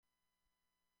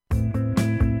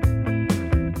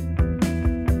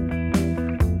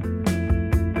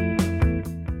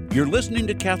You're listening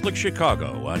to Catholic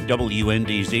Chicago on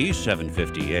WNDZ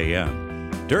 750 AM.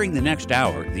 During the next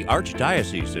hour, the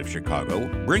Archdiocese of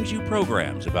Chicago brings you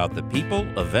programs about the people,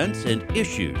 events, and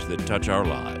issues that touch our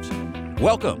lives.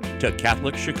 Welcome to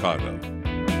Catholic Chicago.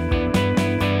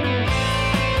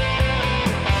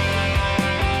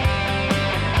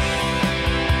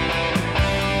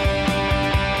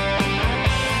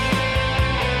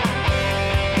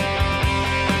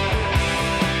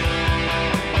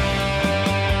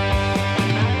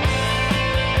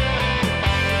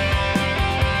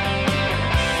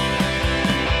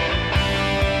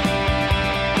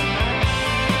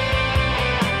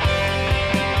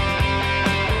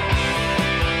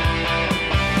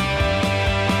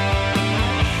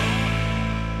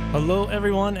 Hello,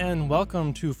 everyone, and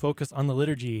welcome to Focus on the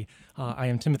Liturgy. I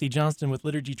am Timothy Johnston with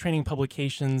Liturgy Training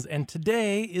Publications, and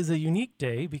today is a unique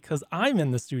day because I'm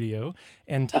in the studio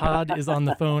and Todd is on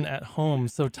the phone at home.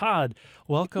 So, Todd,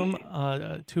 welcome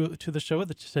to the show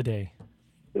today.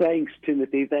 Thanks,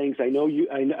 Timothy. Thanks. I know you.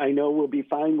 I know we'll be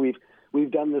fine.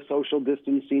 We've done the social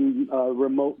distancing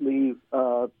remotely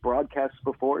broadcasts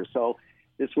before, so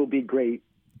this will be great.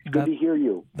 Good to hear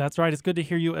you. That's right. It's good to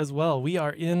hear you as well. We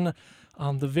are in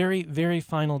the very, very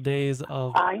final days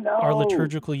of our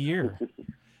liturgical year.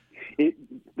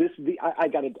 I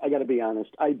gotta be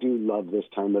honest. I do love this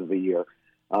time of the year.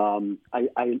 I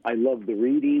love the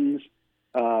readings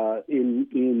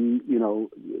in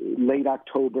late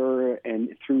October and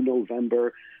through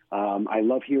November. I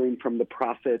love hearing from the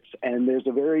prophets, and there's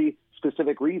a very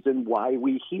specific reason why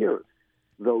we hear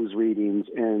those readings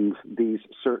and these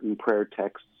certain prayer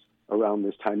texts around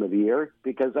this time of the year,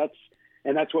 because that's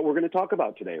what we're going to talk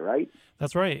about today, right?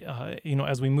 That's right.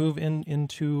 As we move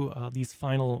into these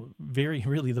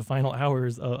the final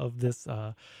hours of this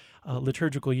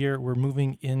liturgical year, we're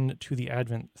moving into the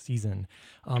Advent season.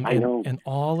 I know. And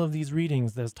all of these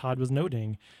readings, as Todd was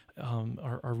noting,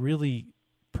 are really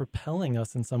propelling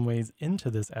us in some ways into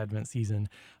this Advent season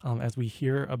as we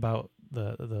hear about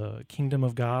the kingdom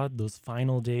of God, those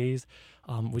final days,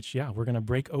 which, we're going to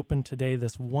break open today,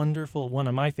 this wonderful, one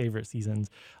of my favorite seasons,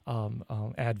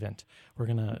 Advent. We're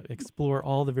going to explore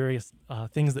all the various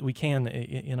things that we can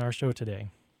in our show today.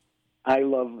 I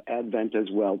love Advent as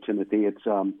well, Timothy. It's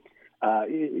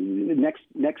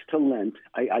next to Lent.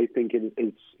 I think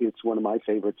it's one of my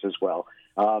favorites as well.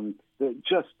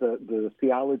 The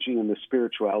theology and the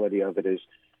spirituality of it is,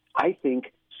 I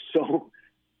think,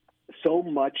 so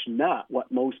much not what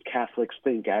most Catholics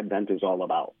think Advent is all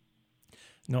about.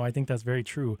 No, I think that's very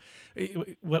true.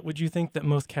 What would you think that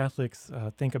most Catholics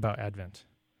think about Advent?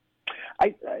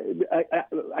 I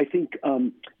think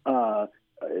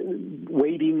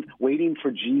waiting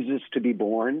for Jesus to be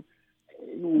born,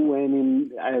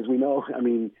 when, as we know,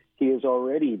 he has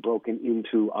already broken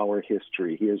into our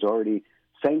history. He has already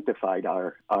sanctified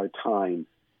our time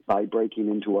by breaking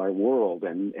into our world,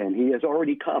 and he has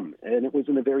already come, and it was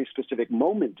in a very specific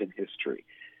moment in history.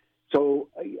 So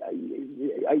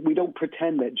we don't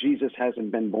pretend that Jesus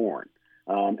hasn't been born,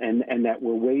 and that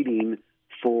we're waiting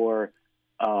for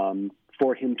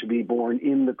him to be born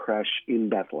in the creche in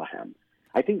Bethlehem.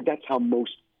 I think that's how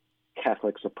most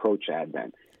Catholics approach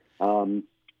Advent, and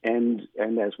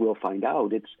as we'll find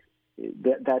out,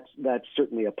 that's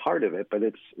certainly a part of it, but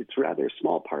it's rather a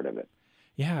small part of it.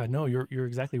 Yeah, no, you're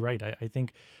exactly right. I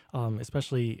think,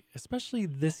 especially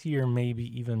this year,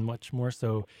 maybe even much more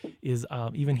so, is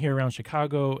even here around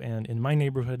Chicago and in my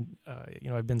neighborhood.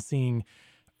 I've been seeing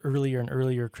earlier and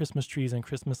earlier Christmas trees and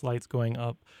Christmas lights going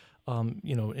up.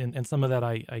 And some of that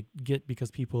I get because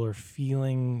people are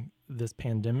feeling this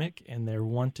pandemic and they're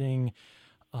wanting,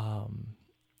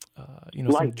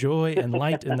 some joy and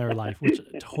light in their life, which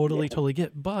totally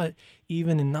get. But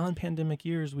even in non-pandemic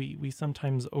years, we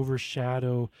sometimes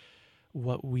overshadow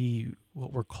what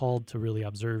we're called to really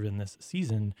observe in this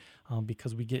season,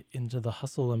 because we get into the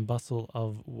hustle and bustle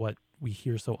of what we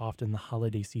hear so often, the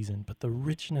holiday season. But the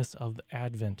richness of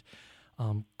Advent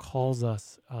calls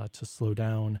us to slow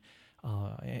down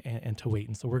and to wait.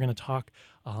 And so we're going to talk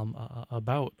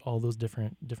about all those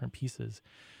different pieces.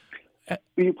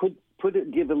 You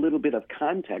give a little bit of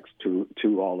context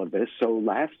to all of this. So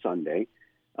last Sunday,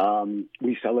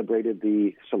 we celebrated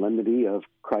the solemnity of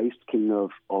Christ, King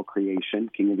of all creation,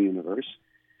 King of the universe.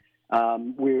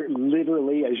 We're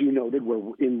literally, as you noted,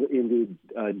 we're in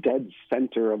the dead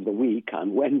center of the week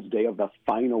on Wednesday of the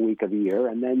final week of the year.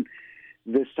 And then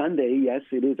this Sunday, yes,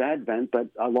 it is Advent, but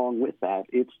along with that,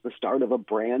 it's the start of a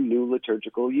brand new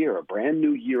liturgical year, a brand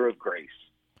new year of grace.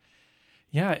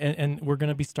 Yeah, and we're going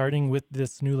to be starting with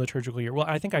this new liturgical year. Well,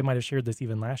 I think I might have shared this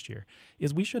even last year,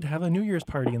 is we should have a New Year's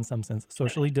party in some sense,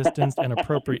 socially distanced and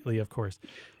appropriately, of course.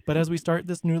 But as we start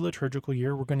this new liturgical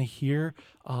year, we're going to hear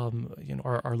our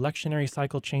lectionary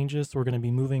cycle changes. So we're going to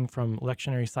be moving from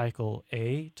lectionary cycle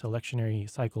A to lectionary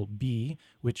cycle B,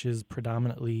 which is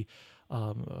predominantly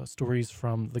stories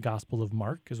from the Gospel of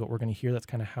Mark is what we're going to hear. That's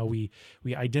kind of how we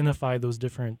identify those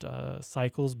different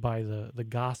cycles by the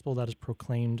gospel that is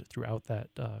proclaimed throughout that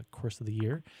course of the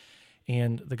year.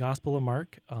 And the Gospel of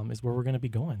Mark is where we're going to be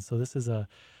going. So this is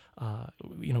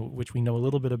which we know a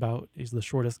little bit about, is the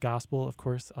shortest gospel, of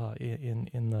course, in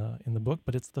the book,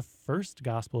 but it's the first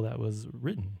gospel that was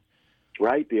written.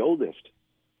 Right, the oldest.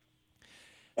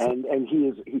 And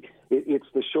it's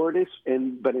the shortest,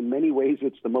 but in many ways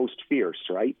it's the most fierce,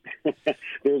 right?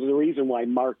 There's a reason why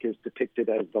Mark is depicted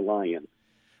as the lion.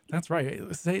 That's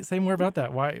right. Say more about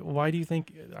that. Why do you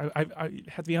think? I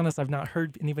have to be honest, I've not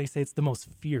heard anybody say it's the most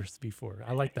fierce before.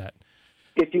 I like that.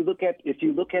 If you look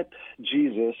at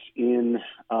Jesus in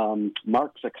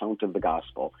Mark's account of the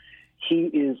gospel,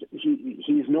 he's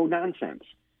no nonsense.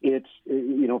 It's,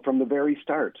 from the very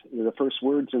start, the first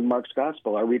words in Mark's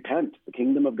gospel are repent. The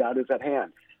kingdom of God is at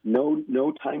hand.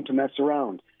 No time to mess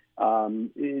around.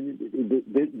 This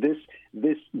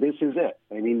is it.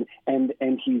 I mean,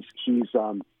 and he's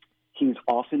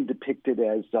often depicted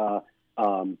as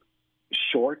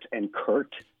short and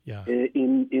curt. Yeah.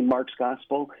 In Mark's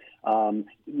gospel.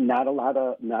 Not a lot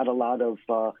of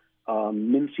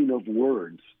mincing of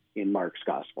words in Mark's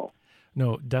gospel.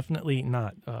 No, definitely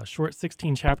not. Short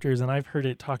 16 chapters, and I've heard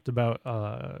it talked about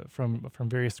from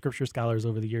various scripture scholars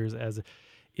over the years as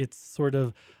it's sort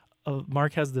of,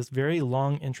 Mark has this very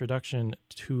long introduction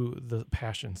to the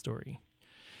Passion story.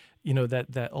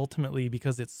 That ultimately,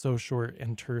 because it's so short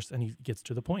and terse, and he gets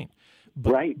to the point.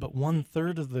 But, right. But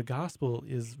 1/3 of the gospel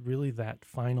is really that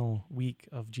final week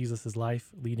of Jesus's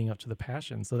life leading up to the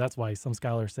Passion. So that's why some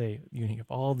scholars say you have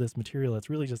all this material. It's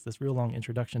really just this real long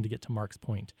introduction to get to Mark's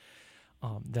point.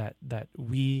 That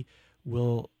we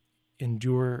will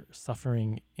endure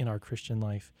suffering in our Christian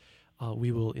life.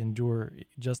 We will endure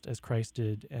just as Christ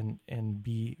did and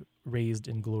be raised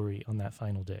in glory on that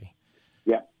final day.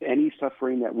 Yeah, any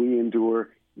suffering that we endure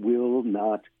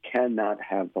cannot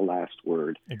have the last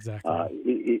word. Exactly.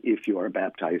 If you are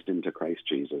baptized into Christ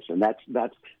Jesus, and that's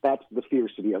the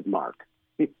fiercity of Mark.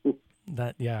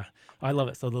 I love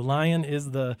it. So the lion is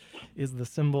the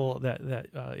symbol that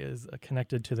is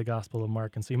connected to the Gospel of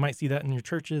Mark, and so you might see that in your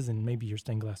churches and maybe your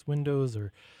stained glass windows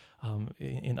or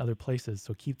in other places.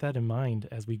 So keep that in mind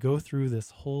as we go through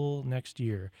this whole next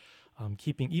year.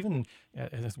 Keeping, even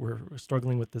as we're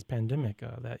struggling with this pandemic,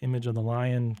 that image of the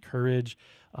lion, courage,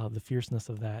 the fierceness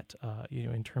of that,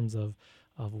 in terms of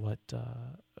what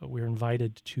we're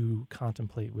invited to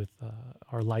contemplate with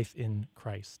our life in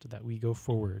Christ, that we go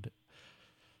forward.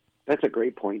 That's a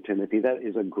great point, Timothy. That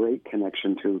is a great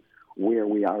connection to where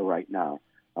we are right now.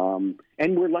 And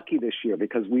we're lucky this year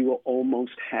because we will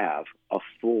almost have a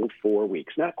full 4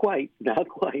 weeks. Not quite.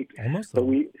 Almost. But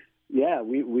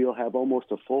we'll have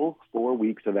almost a full 4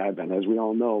 weeks of Advent. As we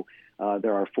all know,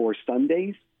 there are 4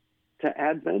 Sundays to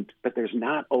Advent, but there's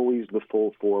not always the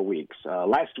full 4 weeks.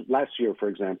 Last year, for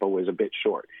example, was a bit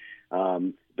short.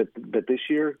 But this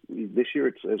year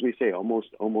it's, as we say,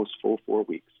 almost full 4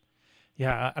 weeks.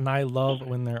 Yeah, and I love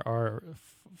when there are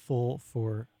four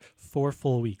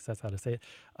full weeks. That's how to say it.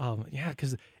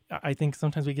 Because I think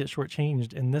sometimes we get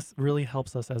shortchanged, and this really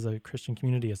helps us as a Christian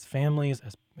community, as families,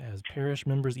 as parish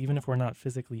members, even if we're not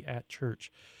physically at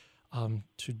church,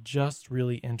 to just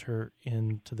really enter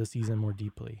into the season more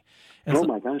deeply. And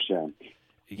my gosh, yeah.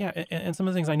 Yeah, and some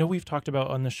of the things I know we've talked about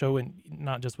on the show, and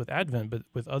not just with Advent, but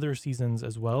with other seasons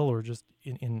as well, or just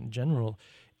in general,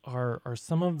 are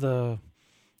some of the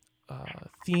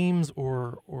themes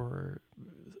or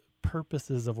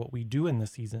purposes of what we do in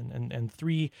this season. And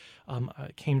 3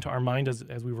 came to our mind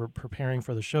as we were preparing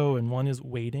for the show, and one is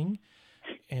waiting,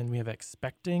 and we have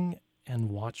expecting and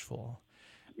watchful.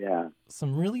 Yeah.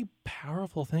 Some really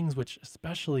powerful things, which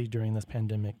especially during this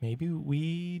pandemic, maybe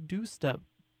we do step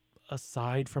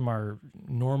aside from our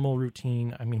normal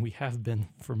routine. I mean, we have been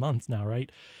for months now,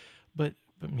 right? But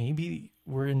maybe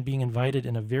we're being invited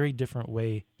in a very different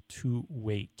way to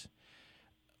wait,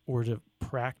 or to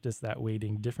practice that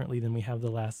waiting differently than we have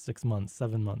the last 6 months,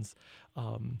 7 months.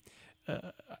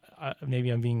 Maybe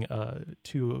I'm being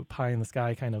too pie in the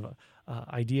sky kind of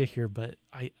idea here, but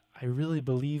I really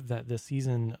believe that this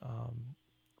season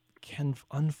can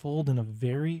unfold in a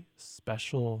very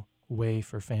special way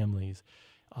for families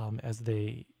as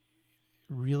they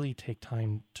really take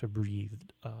time to breathe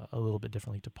a little bit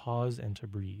differently, to pause and to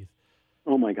breathe.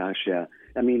 Oh my gosh, yeah.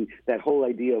 I mean, that whole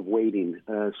idea of waiting.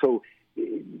 And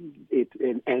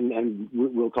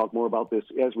we'll talk more about this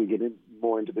as we get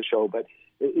more into the show. But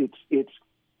it's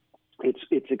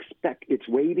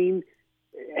waiting.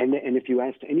 And if you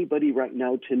asked anybody right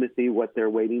now, Timothy, what they're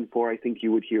waiting for, I think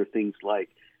you would hear things like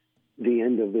the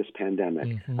end of this pandemic.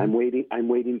 Mm-hmm. I'm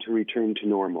waiting to return to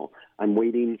normal. I'm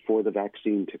waiting for the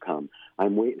vaccine to come.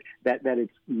 That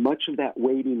it's much of that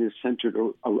waiting is centered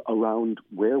around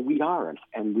where we are,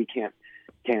 and we can't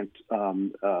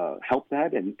help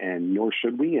that, and nor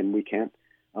should we, and we can't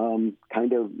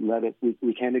kind of let it.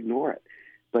 We can't ignore it.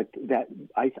 But that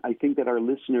I think that our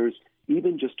listeners,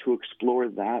 even just to explore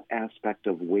that aspect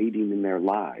of waiting in their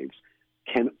lives,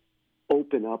 can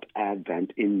open up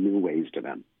Advent in new ways to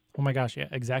them. Oh my gosh, yeah,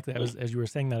 exactly. As you were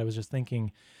saying that, I was just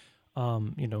thinking,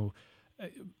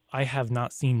 I have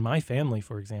not seen my family,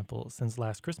 for example, since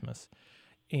last Christmas,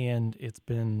 and it's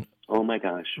been oh my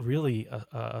gosh, really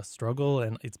a struggle,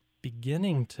 and it's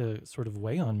beginning to sort of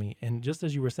weigh on me. And just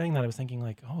as you were saying that, I was thinking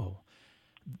like, oh,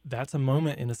 that's a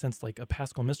moment in a sense, like a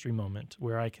Paschal mystery moment,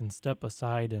 where I can step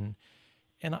aside and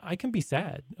I can be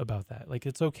sad about that. Like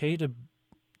it's okay to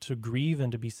grieve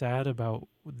and to be sad about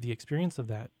the experience of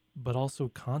that, but also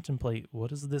contemplate,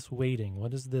 what is this waiting?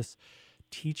 What is this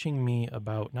teaching me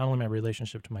about not only my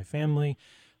relationship to my family,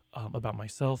 about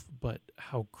myself, but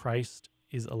how Christ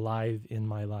is alive in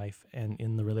my life and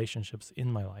in the relationships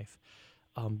in my life,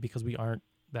 because we aren't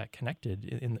that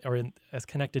connected as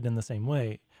connected in the same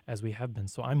way as we have been.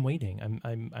 So I'm waiting.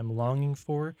 I'm longing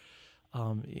for,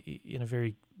 in a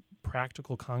very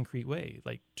practical, concrete way,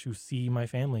 like to see my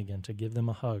family again, to give them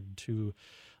a hug, to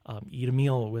eat a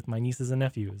meal with my nieces and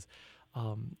nephews.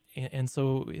 And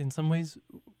so in some ways,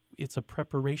 it's a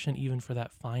preparation even for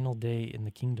that final day in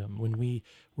the kingdom when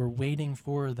we're waiting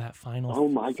for that final Oh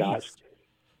my feast. Gosh.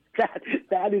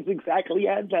 That is exactly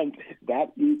Advent.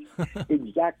 That is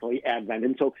exactly Advent.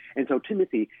 And so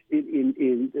Timothy,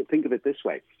 in think of it this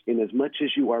way: in as much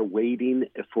as you are waiting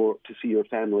to see your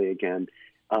family again,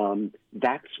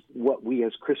 that's what we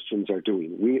as Christians are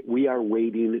doing. We are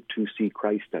waiting to see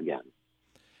Christ again.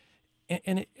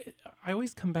 And I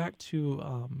always come back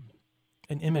to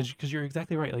an image, because you're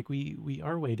exactly right. Like we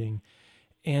are waiting,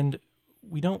 and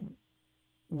we don't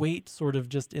wait sort of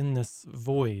just in this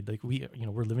void. Like we're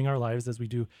living our lives as we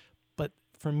do. But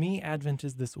for me, Advent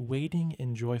is this waiting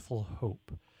in joyful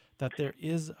hope, that there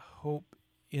is hope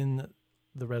in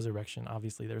the resurrection.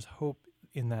 Obviously, there's hope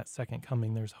in that second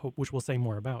coming. There's hope, which we'll say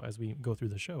more about as we go through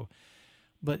the show.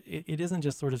 But it isn't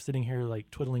just sort of sitting here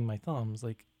like twiddling my thumbs.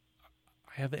 Like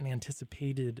I have an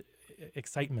anticipated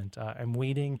excitement. I'm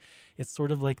waiting. It's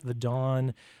sort of like the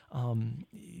dawn,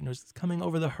 it's coming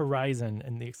over the horizon,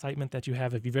 and the excitement that you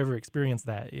have, if you've ever experienced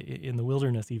that in the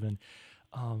wilderness even,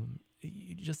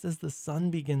 just as the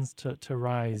sun begins to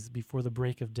rise before the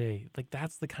break of day, like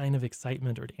that's the kind of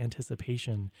excitement or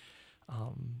anticipation,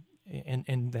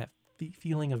 and that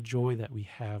feeling of joy that we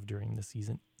have during the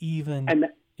season, even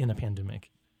in a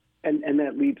pandemic. And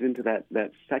that leads into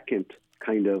that second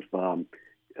kind of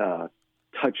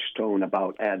touchstone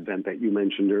about Advent that you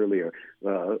mentioned earlier,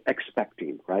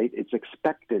 expecting, right? It's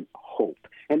expectant hope.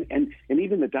 And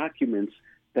even the documents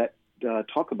that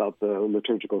talk about the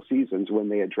liturgical seasons, when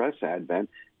they address Advent,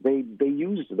 they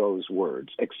use those words: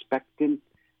 expectant,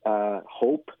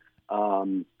 hope,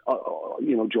 joyful,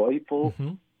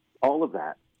 mm-hmm. all of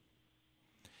that.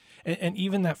 And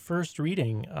even that first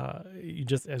reading,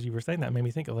 just as you were saying that, made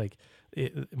me think of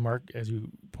Mark, as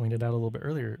you pointed out a little bit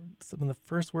earlier, some of the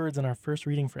first words in our first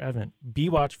reading for Advent: "Be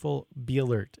watchful, be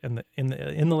alert." And in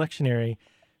the lectionary,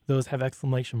 those have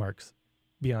exclamation marks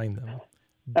behind them.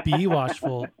 Be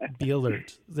watchful, be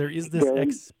alert. There is this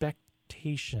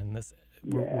expectation.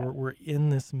 We're in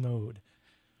this mode.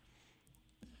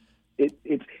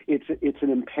 It's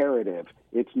an imperative.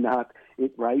 It's not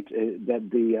right that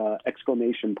the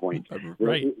exclamation point.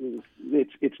 Right.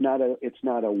 It's not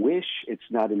a wish. It's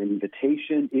not an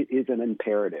invitation. It is an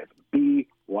imperative. Be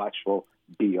watchful.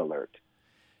 Be alert.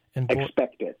 And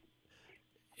expect it.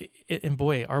 And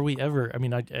boy, are we ever? I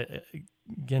mean,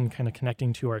 again, kind of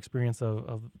connecting to our experience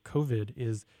of COVID,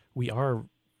 is we are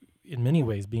in many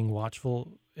ways being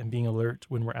watchful and being alert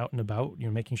when we're out and about.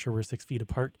 Making sure we're 6 feet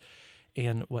apart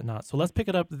and whatnot. So let's pick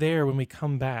it up there when we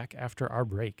come back after our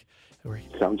break.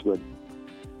 Sounds good.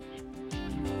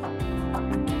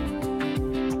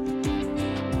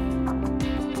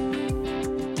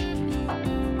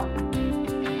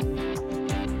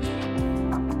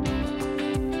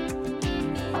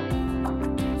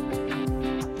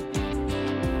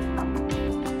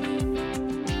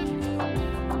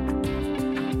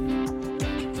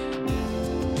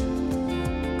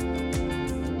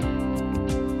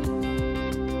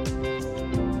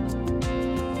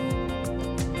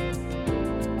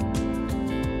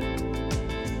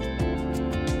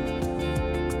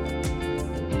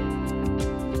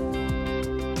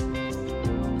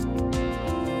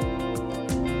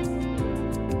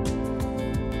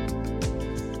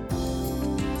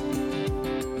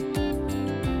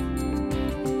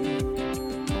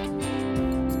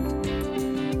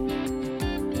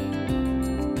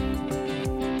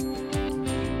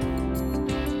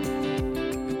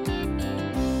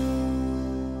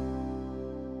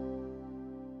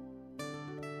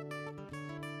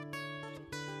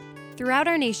 Throughout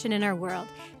our nation and our world,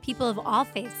 people of all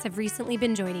faiths have recently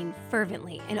been joining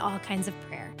fervently in all kinds of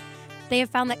prayer. They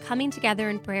have found that coming together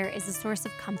in prayer is a source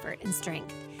of comfort and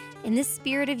strength. In this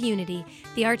spirit of unity,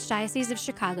 the Archdiocese of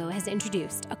Chicago has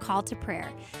introduced a call to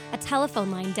prayer, a telephone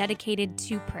line dedicated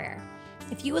to prayer.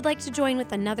 If you would like to join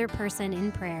with another person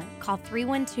in prayer, call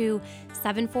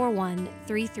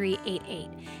 312-741-3388.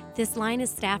 This line is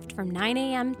staffed from 9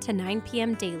 a.m. to 9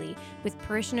 p.m. daily with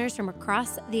parishioners from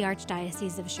across the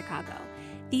Archdiocese of Chicago.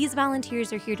 These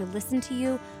volunteers are here to listen to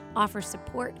you, offer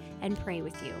support, and pray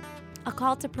with you. A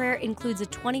call to prayer includes a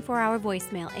 24-hour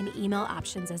voicemail and email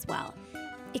options as well.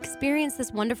 Experience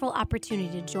this wonderful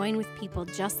opportunity to join with people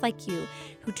just like you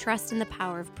who trust in the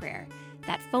power of prayer.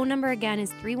 That phone number again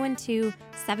is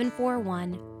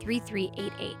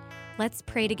 312-741-3388. Let's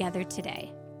pray together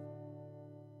today.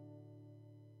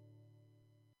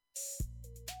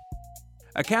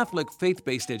 A Catholic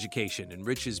faith-based education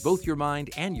enriches both your mind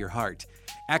and your heart.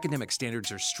 Academic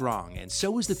standards are strong, and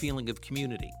so is the feeling of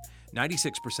community.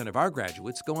 96% of our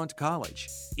graduates go on to college.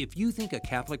 If you think a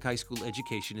Catholic high school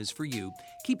education is for you,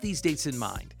 keep these dates in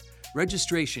mind.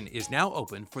 Registration is now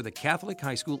open for the Catholic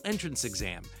High School Entrance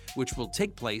Exam, which will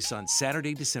take place on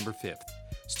Saturday, December 5th.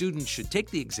 Students should take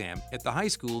the exam at the high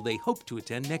school they hope to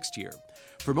attend next year.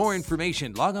 For more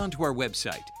information, log on to our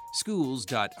website,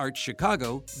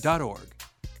 schools.archchicago.org.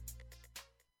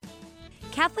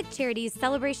 Catholic Charities'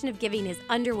 Celebration of Giving is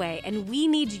underway, and we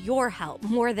need your help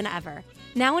more than ever.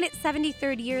 Now in its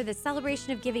 73rd year, the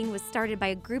Celebration of Giving was started by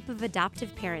a group of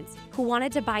adoptive parents who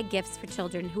wanted to buy gifts for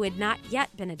children who had not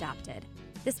yet been adopted.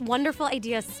 This wonderful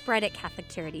idea spread at Catholic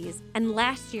Charities, and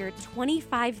last year,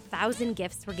 25,000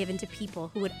 gifts were given to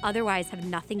people who would otherwise have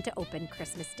nothing to open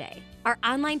Christmas Day. Our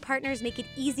online partners make it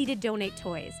easy to donate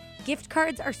toys. Gift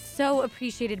cards are so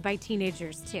appreciated by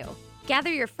teenagers, too.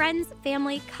 Gather your friends,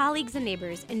 family, colleagues, and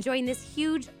neighbors and join this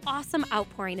huge, awesome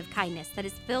outpouring of kindness that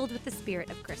is filled with the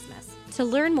spirit of Christmas. To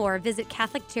learn more, visit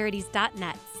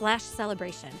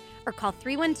catholiccharities.net/celebration or call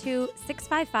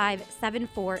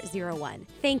 312-655-7401.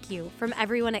 Thank you from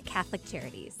everyone at Catholic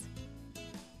Charities.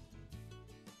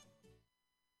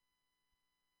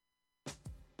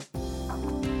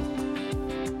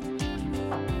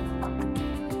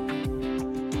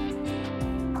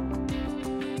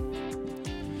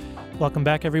 Welcome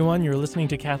back, everyone. You're listening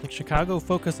to Catholic Chicago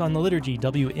Focus on the Liturgy,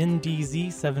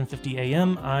 WNDZ 750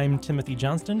 AM. I'm Timothy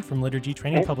Johnston from Liturgy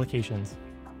Training Publications.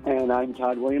 And I'm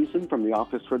Todd Williamson from the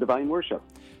Office for Divine Worship.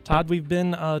 Todd, we've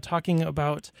been talking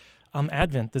about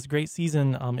Advent, this great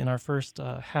season in our first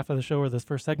half of the show, or this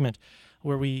first segment,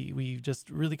 where we just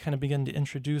really kind of begin to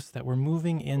introduce that we're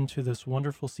moving into this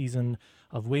wonderful season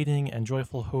of waiting and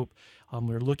joyful hope.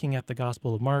 We're looking at the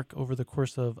Gospel of Mark over the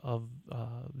course of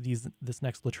this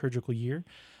next liturgical year,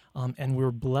 and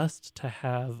we're blessed to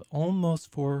have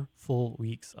almost 4 full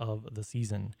weeks of the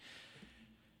season.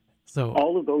 So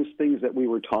all of those things that we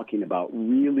were talking about,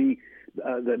 really,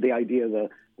 the idea,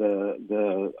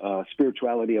 the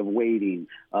spirituality of waiting,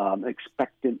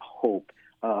 expectant hope,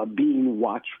 being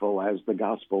watchful, as the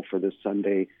gospel for this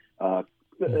Sunday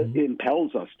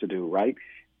impels us to do, right?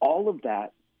 All of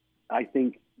that, I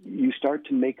think you start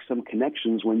to make some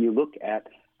connections when you look at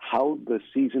how the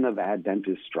season of Advent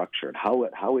is structured, how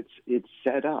it's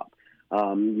set up.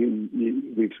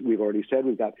 We've already said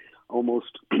we've got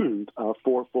almost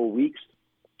 4 full weeks,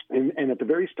 and at the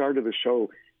very start of the show,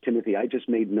 Timothy, I just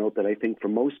made note that I think for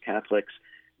most Catholics,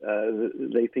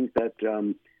 they think that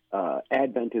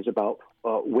Advent is about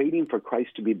waiting for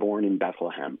Christ to be born in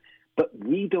Bethlehem. But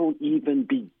we don't even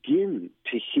begin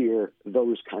to hear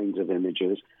those kinds of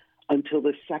images until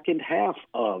the second half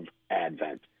of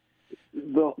Advent.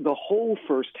 The whole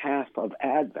first half of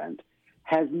Advent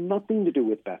has nothing to do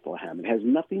with Bethlehem. It has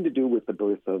nothing to do with the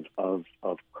birth of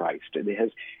Christ.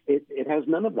 It has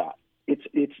none of that.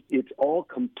 It's all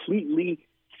completely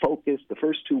focused. The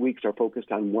first 2 weeks are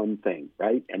focused on one thing,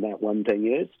 right? And that one thing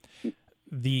is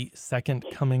the second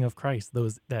coming of Christ,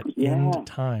 that end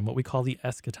time, what we call the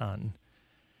eschaton.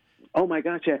 Oh my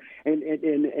gosh, yeah. And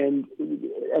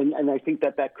I think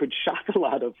that could shock a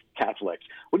lot of Catholics.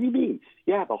 What do you mean?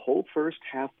 Yeah, the whole first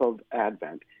half of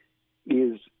Advent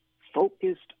is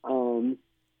focused on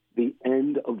the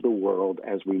end of the world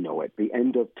as we know it, the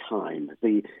end of time,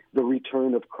 the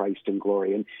return of Christ in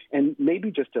glory, and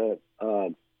maybe just a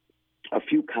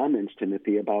few comments,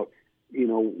 Timothy, about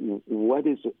what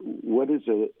is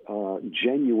a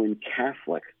genuine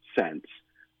Catholic sense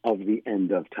of the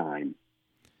end of time.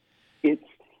 It's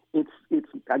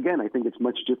again, I think it's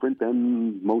much different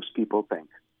than most people think.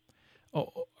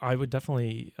 Oh, I would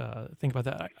definitely think about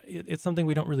that. It's something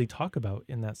we don't really talk about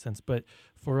in that sense. But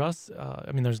for us,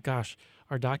 I mean,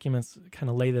 our documents kind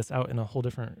of lay this out in a whole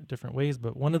different ways.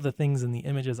 But one of the things in the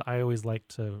images I always like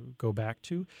to go back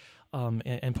to,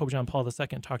 and Pope John Paul II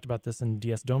talked about this in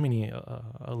Dies Domini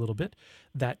a little bit,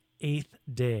 that eighth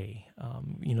day,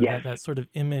 Yes. that sort of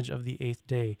image of the eighth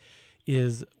day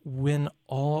is when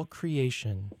all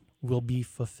creation will be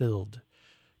fulfilled,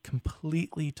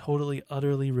 completely, totally,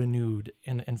 utterly renewed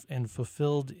and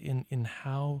fulfilled in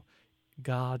how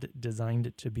God designed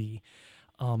it to be.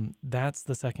 That's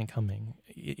the second coming.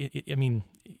 I mean,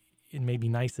 it may be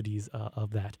niceties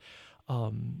of that,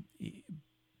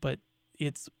 but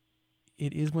it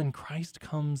is when Christ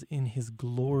comes in his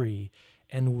glory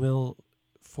and will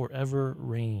forever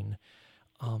reign.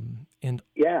 And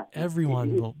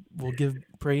everyone will give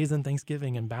praise and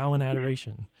thanksgiving and bow in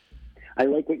adoration. I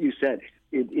like what you said.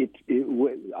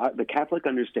 The Catholic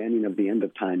understanding of the end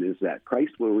of time is that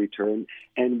Christ will return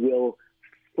and will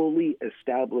fully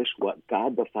establish what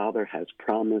God the Father has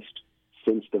promised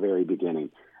since the very beginning.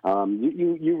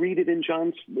 You read it in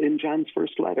John's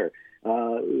first letter,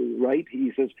 right?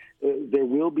 He says, there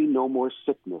will be no more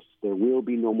sickness. There will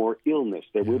be no more illness.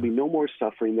 There will be no more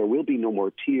suffering. There will be no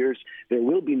more tears. There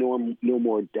will be no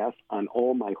more death on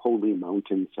all my holy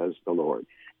mountain, says the Lord.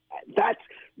 That's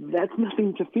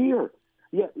nothing to fear.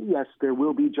 Yes, there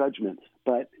will be judgment,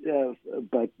 but in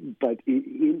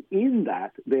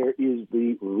that there is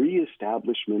the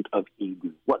reestablishment of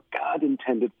Eden, what God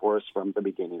intended for us from the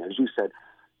beginning. As you said,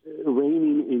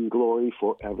 reigning in glory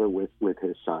forever with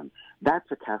his Son. That's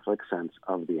a Catholic sense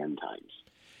of the end times.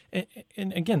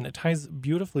 And again, it ties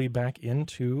beautifully back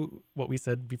into what we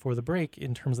said before the break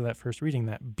in terms of that first reading,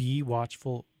 that be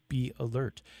watchful, be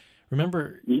alert.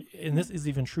 Remember, and this is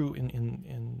even true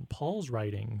in Paul's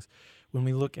writings, when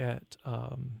we look at,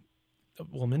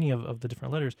 many of the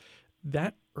different letters,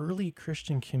 that early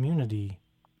Christian community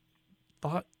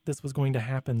thought this was going to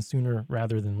happen sooner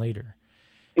rather than later.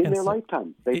 In their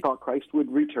lifetime. They thought Christ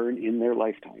would return in their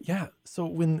lifetime. Yeah. So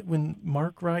when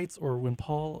Mark writes, or when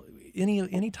Paul,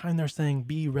 any time they're saying,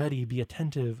 be ready, be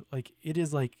attentive, like it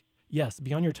is like, yes,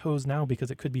 be on your toes now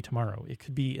because it could be tomorrow. It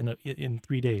could be in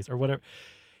 3 days or whatever.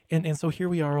 And so here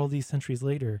we are all these centuries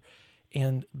later,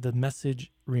 and the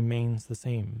message remains the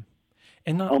same.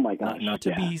 And not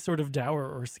to be sort of dour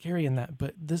or scary in that,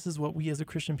 but this is what we as a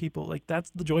Christian people, like that's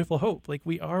the joyful hope. Like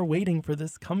we are waiting for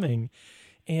this coming,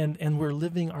 and we're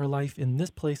living our life in this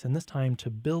place and this time to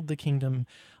build the kingdom,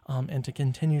 and to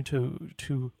continue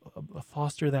to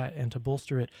foster that and to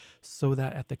bolster it so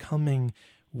that at the coming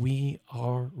we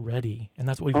are ready. And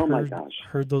that's what we've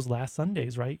heard those last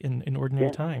Sundays, right? In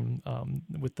ordinary time,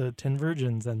 with the 10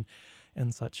 virgins and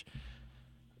such.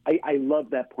 I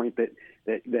love that point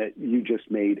that you just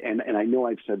made. And I know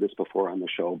I've said this before on the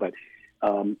show, but,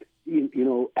 an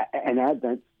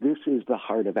Advent, this is the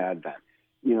heart of Advent.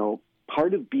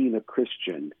 Part of being a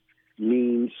Christian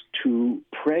means to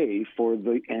pray for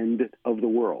the end of the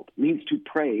world, means to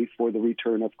pray for the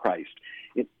return of Christ.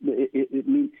 It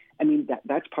means,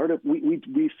 that's part of,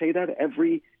 we say that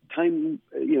every time,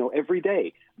 every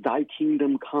day, thy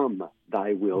kingdom come,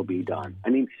 thy will be done.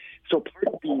 So part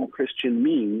of being a Christian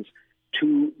means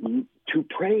to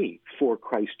pray for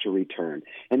Christ to return.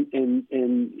 And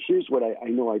here's what I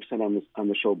know I've said on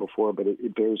the show before, but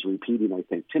it bears repeating, I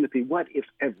think. Timothy, what if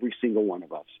every single one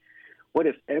of us, what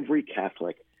if every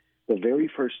Catholic, the very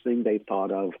first thing they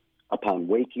thought of upon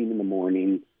waking in the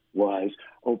morning was,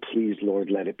 oh, please,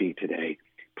 Lord, let it be today.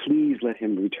 Please let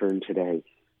him return today.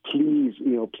 Please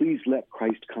let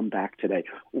Christ come back today.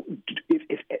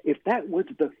 If that was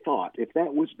the thought, if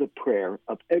that was the prayer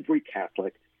of every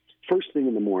Catholic, first thing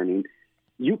in the morning,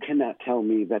 you cannot tell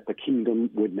me that the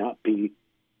kingdom would not be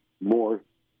more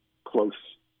close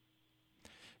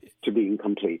to being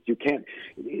complete. You can't.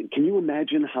 Can you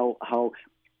imagine how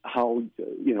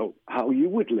you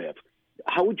would live?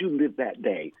 How would you live that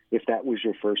day if that was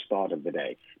your first thought of the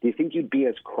day? Do you think you'd be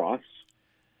as cross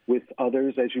with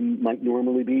others as you might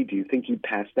normally be? Do you think you'd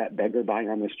pass that beggar by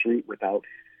on the street without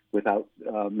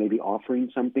maybe offering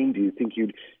something? Do you think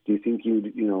you'd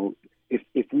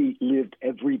if we lived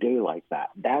every day like that?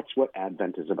 That's what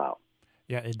Advent is about.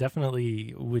 Yeah, it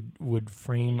definitely would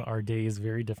frame our days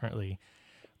very differently.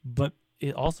 But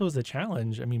it also is a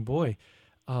challenge.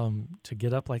 To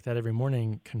get up like that every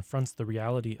morning confronts the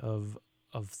reality of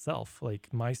self, like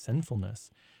my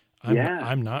sinfulness.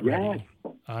 I'm not ready.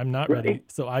 I'm not ready.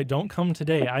 So I don't come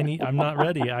today. I'm not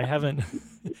ready. I haven't.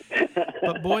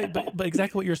 but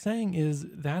exactly what you're saying is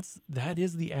that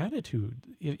is the attitude.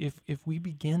 If we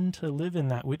begin to live in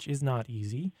that, which is not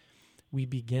easy, we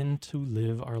begin to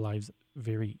live our lives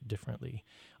very differently.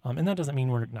 And that doesn't mean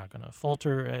we're not going to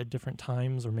falter at different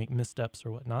times or make missteps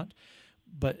or whatnot.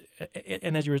 But,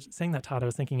 and as you were saying that, Todd, I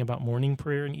was thinking about morning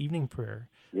prayer and evening prayer.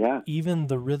 Yeah. Even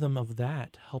the rhythm of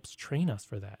that helps train us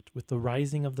for that. With the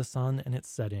rising of the sun and its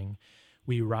setting,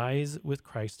 we rise with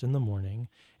Christ in the morning,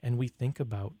 and we think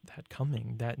about that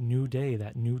coming, that new day,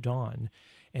 that new dawn.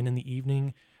 And in the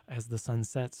evening, as the sun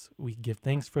sets, we give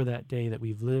thanks for that day that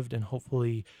we've lived, and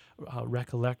hopefully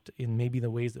recollect in maybe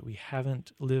the ways that we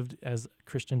haven't lived as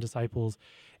Christian disciples,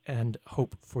 and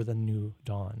hope for the new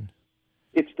dawn.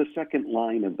 It's the second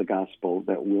line of the gospel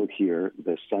that we'll hear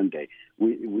this Sunday.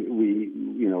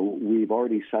 We've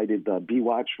already cited the be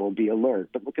watchful, be alert,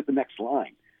 but look at the next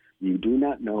line. You do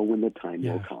not know when the time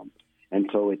will come. And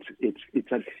so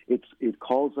it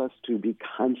calls us to be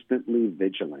constantly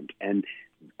vigilant. And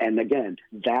again,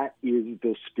 that is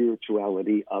the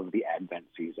spirituality of the Advent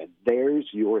season. There's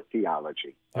your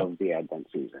theology of the Advent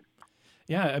season.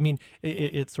 Yeah, I mean,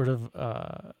 it's sort of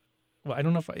well, I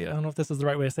don't know if this is the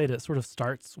right way to say it. It sort of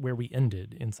starts where we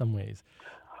ended in some ways.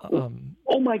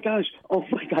 Oh my gosh!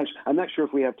 I'm not sure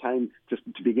if we have time just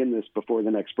to begin this before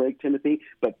the next break, Timothy.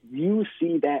 But you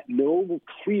see that no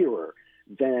clearer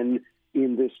than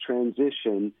in this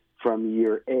transition from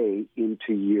year A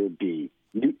into year B.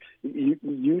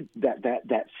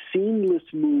 That seamless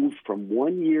move from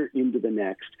one year into the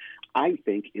next, I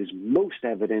think, is most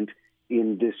evident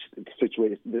in this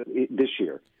situation this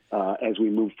year as we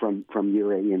move from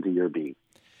year A into year B.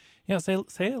 Yeah, say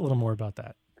a little more about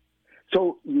that.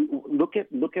 So you look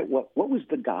at what was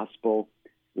the gospel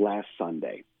last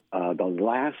Sunday, the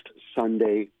last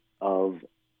Sunday of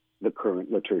the current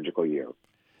liturgical year.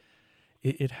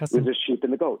 It has the sheep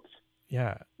and the goats.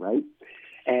 Yeah. Right.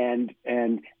 And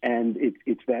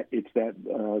it's that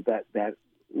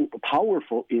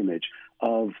powerful image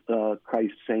of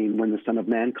Christ saying, "When the Son of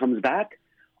Man comes back."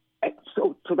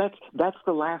 So that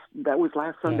was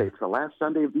last Sunday. Yeah. It's the last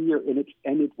Sunday of the year,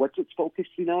 and what's it's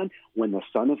focusing on? When the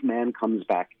Son of Man comes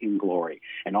back in glory,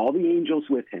 and all the angels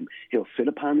with him, he'll sit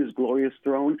upon his glorious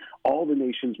throne. All the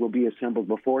nations will be assembled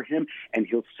before him, and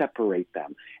he'll separate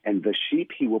them. And the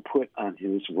sheep he will put on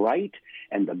his right,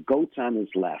 and the goats on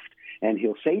his left. And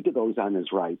he'll say to those on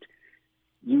his right,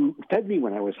 "You fed me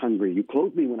when I was hungry. You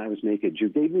clothed me when I was naked. You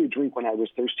gave me a drink when I was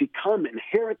thirsty. Come,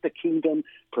 inherit the kingdom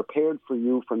prepared for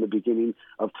you from the beginning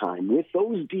of time. With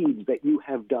those deeds that you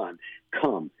have done,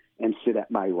 come and sit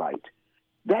at my right."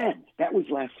 Then, that was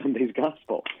last Sunday's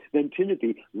gospel. Then,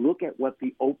 Timothy, look at what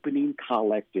the opening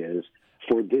collect is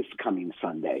for this coming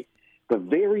Sunday. The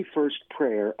very first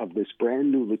prayer of this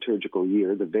brand new liturgical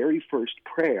year, the very first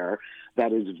prayer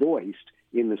that is voiced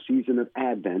in the season of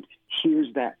Advent,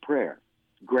 here's that prayer.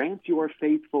 "Grant your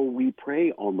faithful, we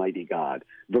pray, Almighty God,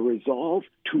 the resolve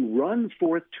to run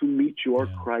forth to meet your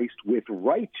Christ with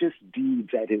righteous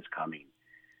deeds at his coming,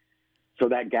 so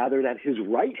that gathered at his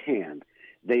right hand,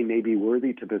 they may be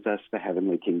worthy to possess the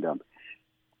heavenly kingdom."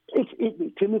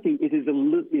 Timothy, it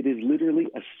is literally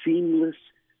a seamless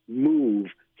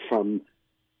move from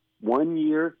one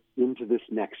year into this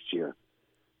next year.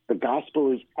 The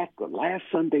gospel is echoed. Last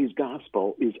Sunday's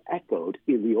gospel is echoed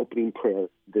in the opening prayer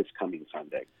this coming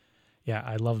Sunday. Yeah,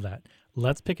 I love that.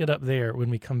 Let's pick it up there when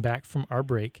we come back from our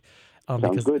break,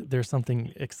 because there's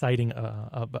something exciting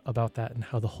about that and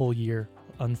how the whole year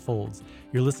unfolds.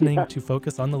 You're listening to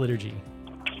Focus on the Liturgy.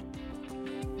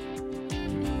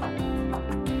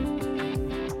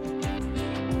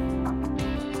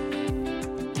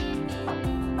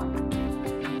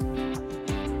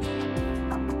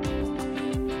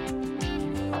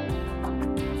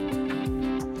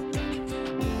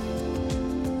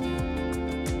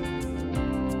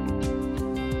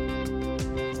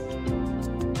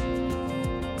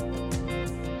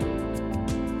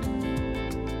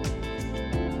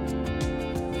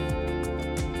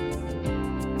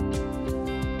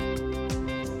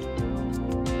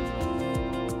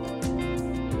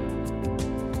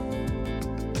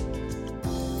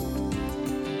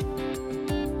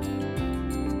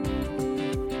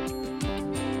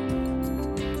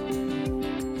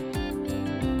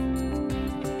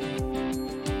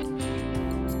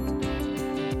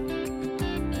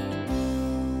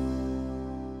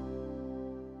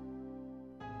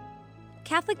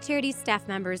 Catholic Charities staff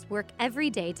members work every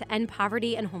day to end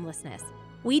poverty and homelessness.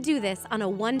 We do this on a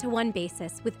one-to-one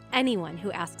basis with anyone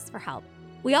who asks for help.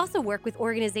 We also work with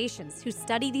organizations who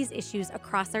study these issues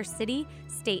across our city,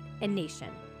 state, and nation.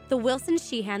 The Wilson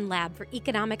Sheehan Lab for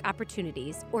Economic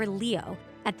Opportunities, or LEO,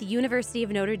 at the University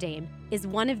of Notre Dame is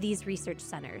one of these research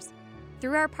centers.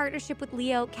 Through our partnership with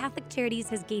LEO, Catholic Charities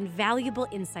has gained valuable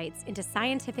insights into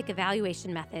scientific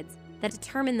evaluation methods that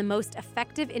determine the most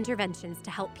effective interventions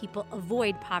to help people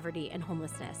avoid poverty and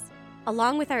homelessness.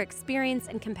 Along with our experience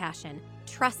and compassion,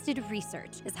 trusted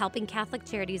research is helping Catholic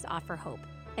Charities offer hope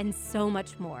and so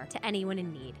much more to anyone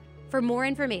in need. For more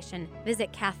information,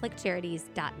 visit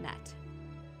CatholicCharities.net.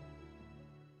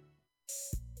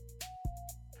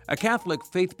 A Catholic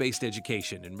faith-based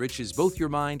education enriches both your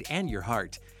mind and your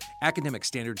heart. Academic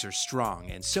standards are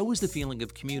strong, and so is the feeling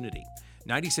of community.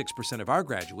 96% of our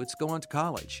graduates go on to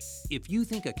college. If you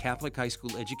think a Catholic high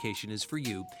school education is for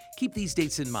you, keep these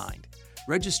dates in mind.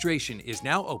 Registration is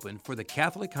now open for the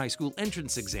Catholic High School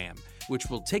Entrance Exam, which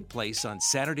will take place on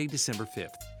Saturday, December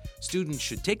 5th. Students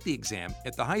should take the exam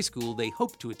at the high school they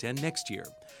hope to attend next year.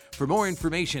 For more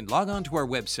information, log on to our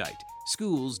website,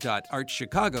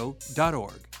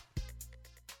 schools.archchicago.org.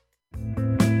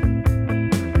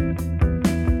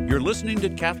 You're listening to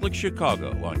Catholic Chicago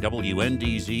on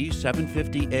WNDZ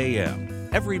 750 AM.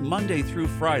 Every Monday through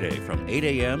Friday from 8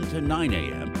 a.m. to 9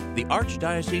 a.m., the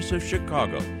Archdiocese of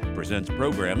Chicago presents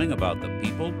programming about the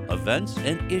people, events,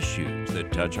 and issues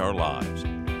that touch our lives.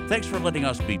 Thanks for letting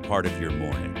us be part of your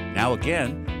morning. Now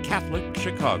again, Catholic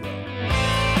Chicago.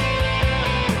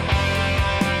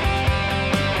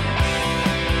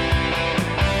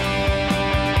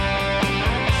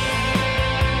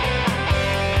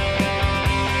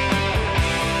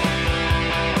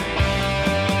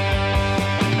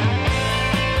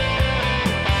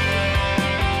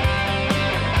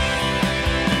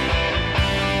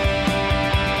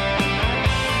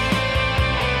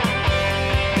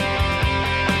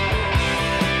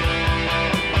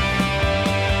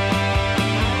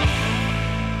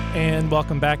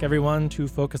 Welcome back, everyone, to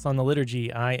Focus on the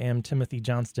Liturgy. I am Timothy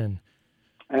Johnston.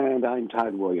 And I'm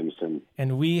Todd Williamson.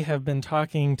 And we have been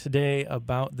talking today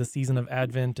about the season of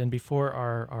Advent. And before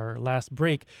our last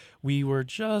break, we were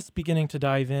just beginning to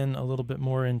dive in a little bit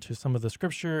more into some of the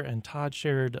scripture. And Todd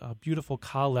shared a beautiful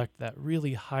collect that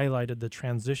really highlighted the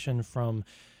transition from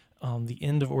the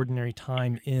end of ordinary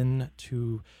time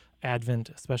into Advent,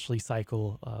 especially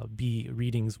cycle B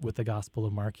readings with the Gospel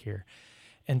of Mark here.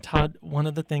 And Todd, one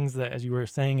of the things that, as you were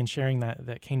saying and sharing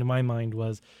that came to my mind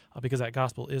was because that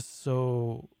gospel is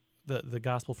so, the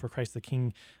gospel for Christ the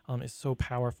King is so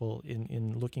powerful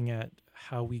in looking at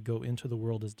how we go into the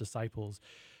world as disciples.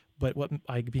 But what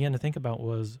I began to think about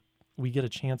was we get a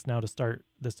chance now to start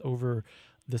this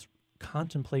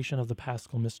contemplation of the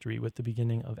Paschal mystery with the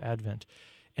beginning of Advent.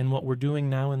 And what we're doing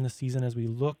now in this season as we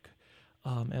look,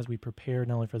 as we prepare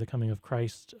not only for the coming of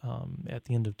Christ at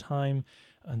the end of time,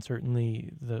 and certainly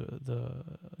the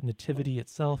nativity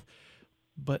itself,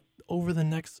 but over the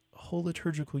next whole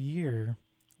liturgical year,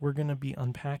 we're going to be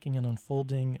unpacking and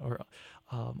unfolding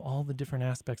all the different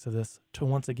aspects of this to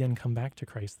once again come back to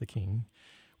Christ the King,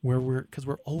 because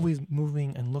we're always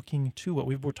moving and looking to what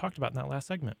we talked about in that last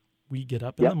segment. We get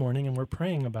up in the morning and we're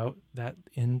praying about that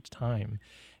end time.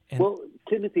 Well,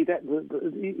 Timothy,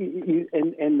 you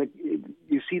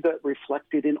see that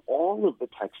reflected in all of the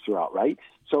texts throughout, right?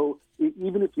 So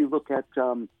even if you look at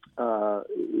the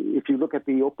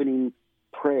opening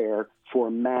prayer for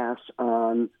Mass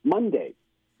on Monday,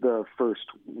 the first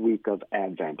week of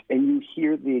Advent, and you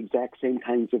hear the exact same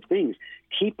kinds of things.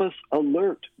 Keep us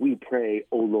alert, we pray,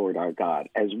 O Lord our God,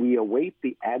 as we await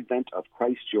the advent of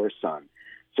Christ your Son,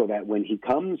 so that when he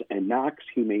comes and knocks,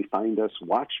 he may find us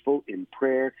watchful in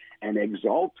prayer and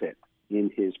exalted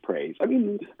in his praise. I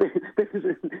mean,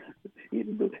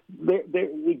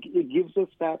 it gives us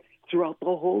that throughout the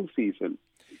whole season.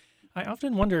 I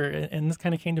often wonder, and this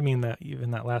kind of came to me in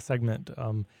that last segment,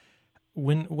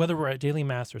 whether we're at daily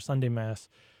Mass or Sunday Mass,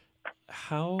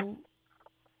 how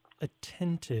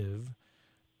attentive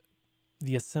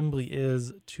the assembly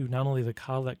is to not only the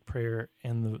collect prayer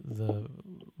and the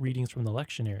readings from the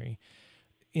lectionary,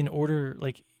 in order,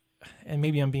 and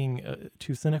maybe I'm being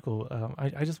too cynical,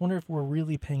 I just wonder if we're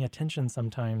really paying attention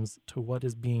sometimes to what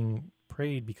is being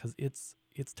prayed, because it's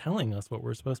telling us what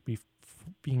we're supposed to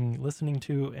be listening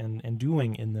to and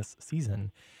doing in this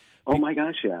season. Oh my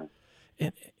gosh, yeah.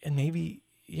 And maybe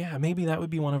that would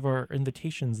be one of our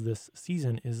invitations this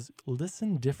season, is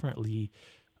listen differently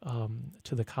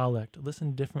to the collect,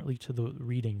 listen differently to the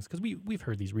readings, because we've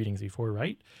heard these readings before,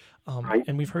 right? Right?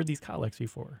 And we've heard these collects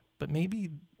before, but maybe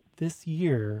this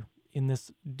year, in this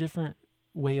different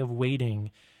way of waiting,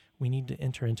 we need to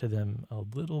enter into them a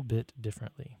little bit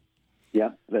differently.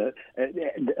 Yeah,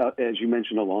 as you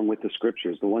mentioned, along with the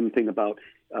scriptures, the one thing about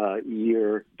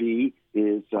year B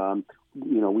is,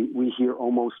 we hear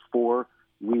almost 4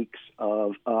 weeks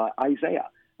of Isaiah.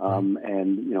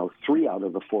 And, 3 out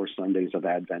of the 4 Sundays of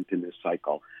Advent in this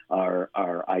cycle are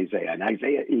Isaiah. And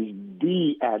Isaiah is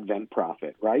the Advent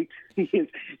prophet, right? He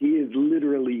is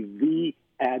literally the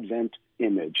Advent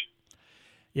image.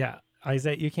 Yeah,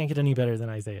 Isaiah, you can't get any better than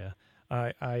Isaiah.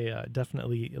 I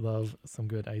definitely love some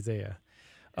good Isaiah.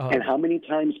 And how many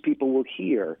times people will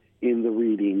hear in the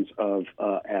readings of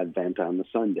Advent on the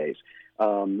Sundays,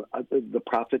 the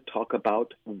prophet talk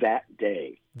about that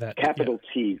day, capital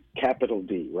T, capital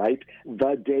D, right?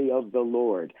 The day of the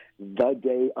Lord, the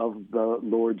day of the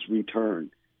Lord's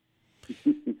return.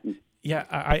 Yeah,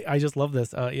 I just love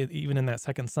this. Even in that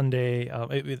second Sunday,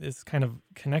 it's kind of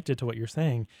connected to what you're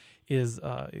saying, is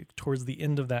towards the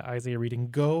end of that Isaiah reading,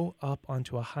 go up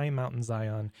onto a high mountain,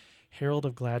 Zion, herald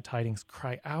of glad tidings,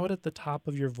 cry out at the top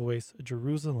of your voice,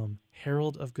 Jerusalem,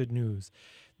 herald of good news.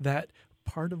 That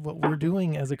part of what we're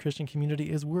doing as a Christian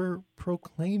community is we're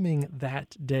proclaiming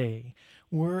that day.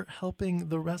 We're helping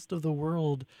the rest of the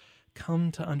world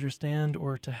come to understand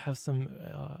or to have some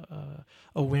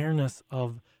awareness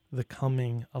of the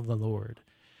coming of the Lord.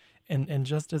 And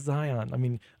just as Zion, I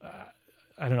mean,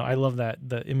 I don't know, I love that,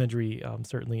 the imagery,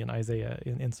 certainly in Isaiah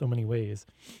in so many ways.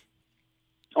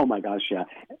 Oh my gosh, yeah.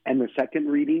 And the second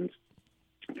readings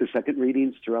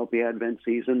throughout the Advent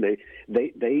season,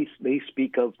 they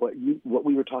speak of what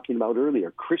we were talking about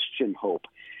earlier, Christian hope,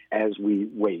 as we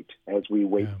wait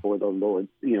for the Lord,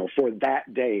 for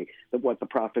that day, what the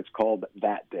prophets called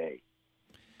that day.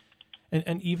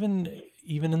 And even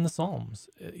in the Psalms,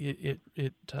 it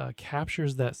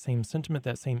captures that same sentiment,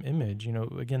 that same image.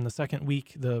 Again, the second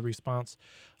week, the response,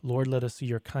 Lord, let us see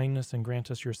your kindness and grant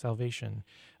us your salvation.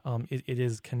 It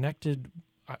is connected.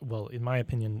 Well, in my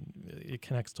opinion, it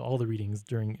connects to all the readings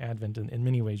during Advent. And in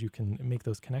many ways, you can make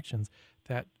those connections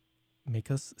that make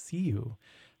us see you,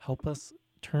 help us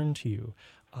turn to you.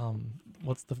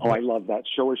 I love that.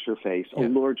 Show us your face. Yeah. Oh,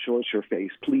 Lord, show us your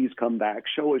face. Please come back.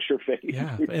 Show us your face.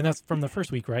 Yeah, and that's from the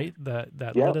first week, right?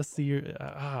 That let us see your.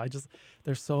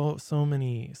 There's so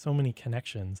many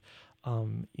connections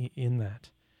in that.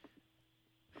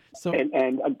 So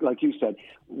and like you said,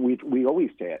 we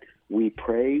always say it. We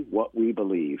pray what we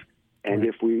believe, and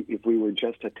right. if we were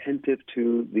just attentive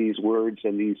to these words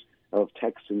and these of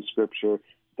texts in Scripture,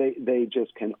 they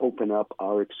just can open up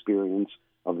our experience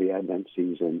of the Advent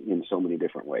season in so many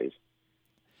different ways.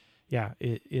 Yeah,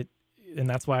 and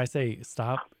that's why I say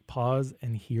stop, pause,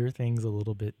 and hear things a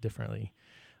little bit differently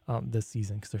this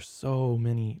season, because there's so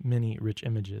many rich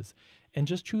images, and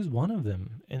just choose one of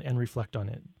them and reflect on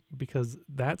it, because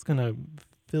that's going to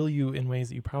fill you in ways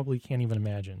that you probably can't even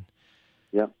imagine.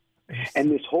 Yeah, and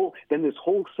this whole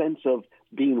sense of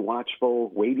being watchful,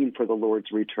 waiting for the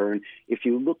Lord's return. If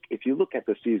you look at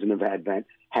the season of Advent,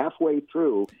 halfway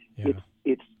through, it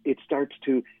starts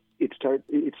to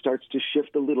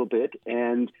shift a little bit,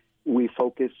 and we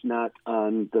focus not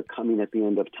on the coming at the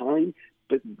end of time,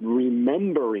 but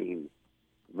remembering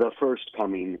the first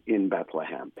coming in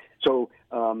Bethlehem. So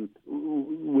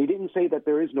we didn't say that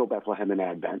there is no Bethlehem in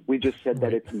Advent. We just said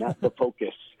that it's not the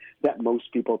focus that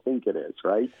most people think it is,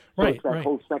 right? So it's that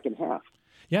whole second half.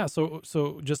 Yeah,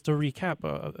 so just to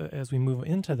recap, as we move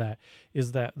into that,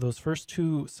 is that those first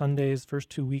 2 Sundays,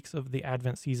 first 2 weeks of the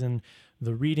Advent season,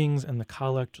 the readings and the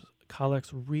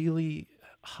collects really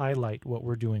highlight what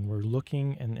we're doing. We're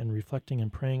looking and reflecting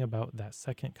and praying about that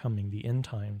second coming, the end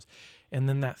times. And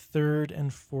then that 3rd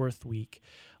and 4th week,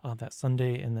 that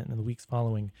Sunday and then the weeks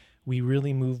following, we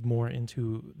really move more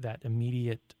into that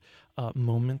immediate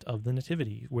moment of the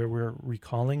Nativity, where we're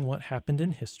recalling what happened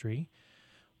in history,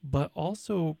 but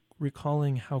also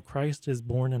recalling how Christ is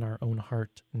born in our own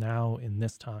heart now in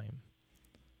this time.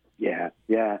 Yeah.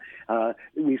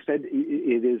 We said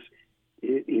it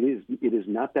is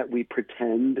not that we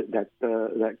pretend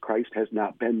that Christ has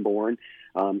not been born.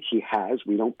 He has.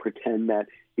 We don't pretend that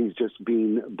he's just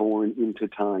being born into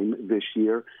time this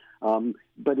year.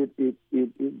 But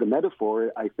the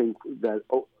metaphor, I think, that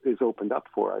is opened up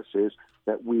for us is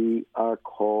that we are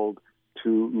called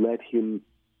to let him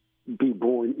be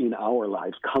born in our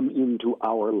lives, come into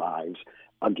our lives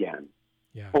again,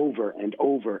 over and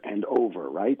over and over.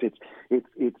 Right? It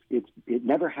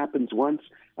never happens once.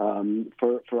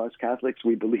 For us Catholics,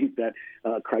 we believe that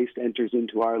Christ enters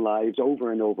into our lives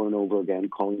over and over and over again,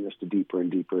 calling us to deeper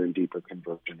and deeper and deeper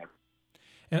conversion.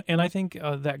 And I think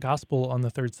that gospel on the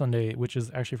 3rd Sunday, which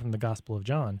is actually from the Gospel of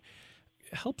John,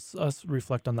 helps us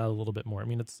reflect on that a little bit more. I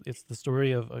mean, it's the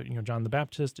story of John the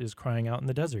Baptist is crying out in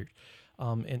the desert.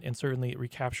 And certainly it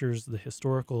recaptures the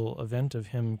historical event of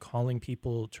him calling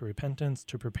people to repentance,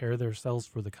 to prepare themselves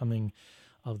for the coming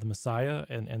of the Messiah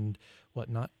and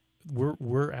whatnot.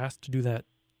 We're asked to do that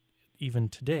even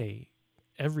today,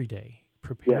 every day,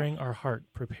 preparing our heart,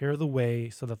 prepare the way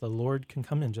so that the Lord can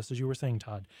come in, just as you were saying,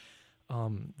 Todd.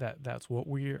 That's what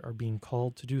we are being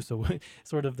called to do. So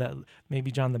sort of that maybe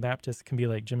John the Baptist can be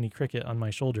like Jiminy Cricket on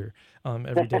my shoulder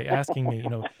every day, asking me,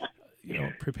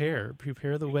 prepare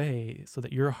the way so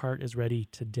that your heart is ready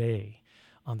today,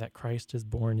 that Christ is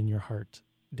born in your heart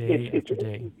day after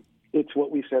day. It's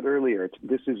what we said earlier.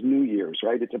 This is New Year's,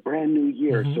 right? It's a brand new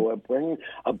year, so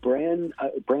a brand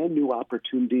new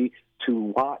opportunity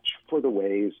to watch for the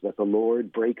ways that the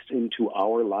Lord breaks into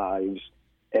our lives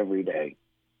every day.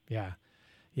 Yeah.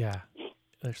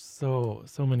 There's so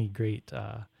many great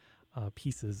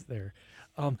pieces there.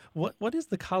 What is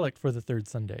the collect for the third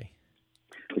Sunday?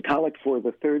 The collect for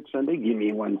the third Sunday, give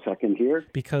me 1 second here.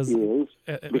 Because of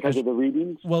the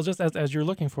readings? Well, just as you're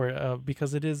looking for it,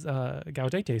 because it is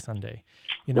Gaudete Sunday.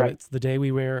 Right. It's the day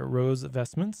we wear rose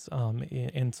vestments.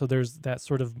 And so there's that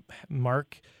sort of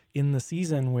mark in the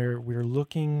season where we're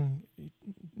looking,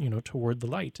 toward the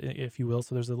light, if you will.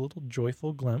 So there's a little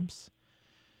joyful glimpse.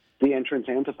 The entrance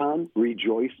antiphon,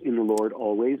 rejoice in the Lord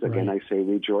always. Again, I say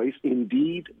rejoice.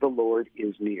 Indeed, the Lord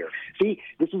is near. See,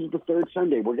 this is the third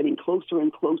Sunday. We're getting closer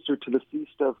and closer to the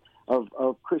feast of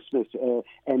Christmas.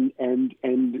 And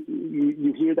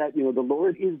you hear that, the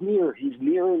Lord is near. He's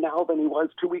nearer now than he was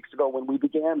 2 weeks ago when we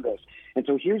began this. And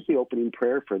so here's the opening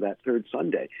prayer for that third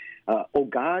Sunday. O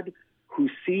God, who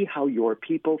see how your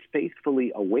people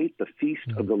faithfully await the feast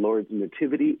of the Lord's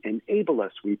nativity, enable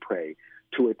us, we pray,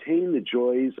 to attain the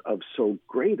joys of so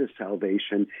great a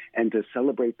salvation and to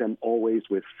celebrate them always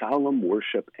with solemn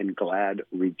worship and glad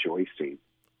rejoicing.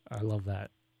 I love that.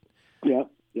 Yeah.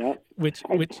 Which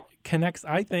connects,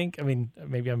 I think,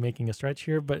 maybe I'm making a stretch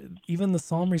here, but even the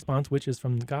psalm response, which is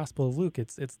from the Gospel of Luke,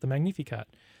 it's the Magnificat.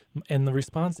 And the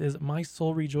response is, my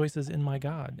soul rejoices in my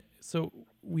God. So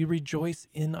we rejoice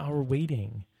in our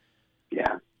waiting.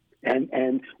 Yeah.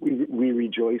 And we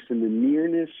rejoice in the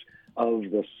nearness of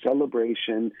the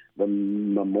celebration, the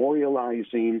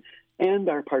memorializing, and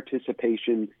our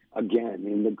participation again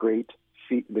in the great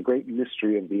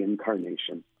mystery of the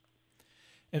Incarnation.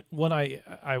 And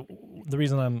the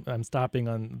reason I'm stopping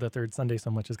on the third Sunday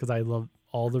so much is because I love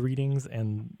all the readings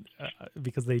and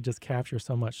because they just capture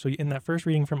so much. So in that first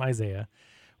reading from Isaiah,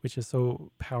 which is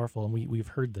so powerful, and we've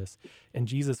heard this, and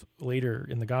Jesus later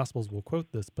in the Gospels will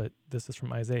quote this, but this is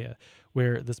from Isaiah,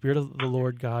 where the Spirit of the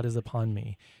Lord God is upon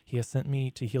me. He has sent me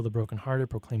to heal the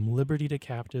brokenhearted, proclaim liberty to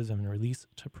captives, and release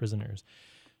to prisoners.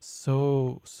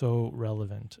 So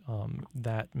relevant,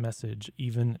 that message,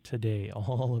 even today,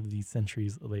 all of these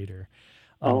centuries later.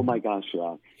 Oh my gosh,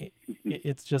 yeah.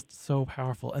 It's just so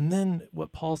powerful. And then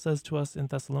what Paul says to us in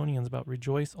Thessalonians about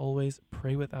rejoice always,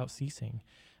 pray without ceasing.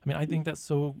 I think that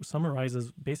so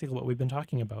summarizes basically what we've been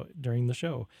talking about during the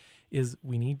show, is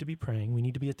we need to be praying, we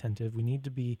need to be attentive, we need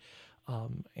to be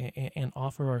and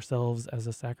offer ourselves as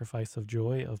a sacrifice of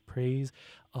joy, of praise,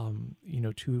 to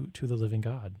the living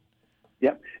God.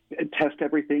 Yep. Test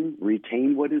everything.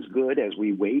 Retain what is good as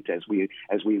we wait, as we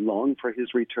long for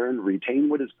his return. Retain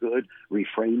what is good.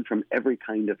 Refrain from every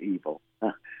kind of evil.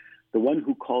 The one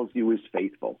who calls you is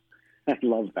faithful. I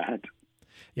love that.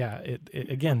 Yeah.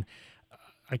 Again,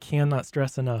 I cannot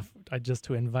stress enough just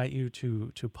to invite you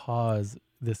to pause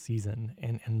this season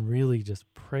and really just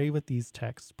pray with these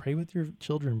texts. Pray with your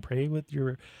children. Pray with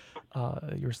your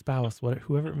spouse,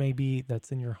 whoever it may be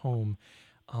that's in your home,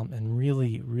 and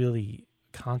really, really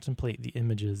contemplate the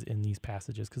images in these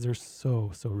passages because they're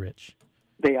so rich.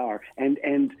 They are,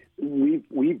 and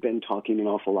we've been talking an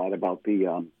awful lot about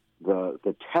the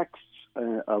texts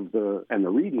and the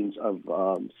readings of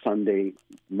Sunday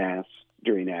Mass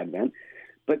during Advent.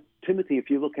 But Timothy, if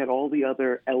you look at all the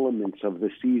other elements of the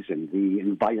season, the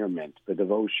environment, the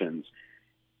devotions,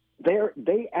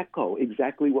 they echo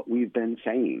exactly what we've been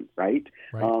saying, right?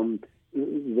 The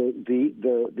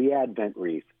Advent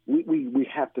wreath. We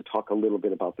have to talk a little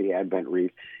bit about the Advent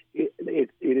wreath. It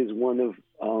is one of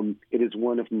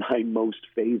my most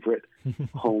favorite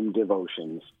home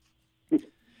devotions.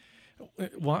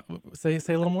 Say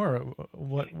a little more.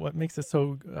 What makes it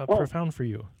so profound for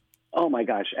you? Oh my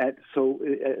gosh!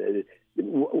 The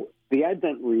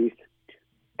Advent wreath,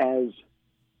 as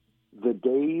the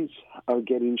days are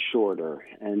getting shorter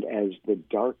and as the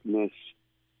darkness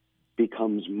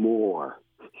becomes more,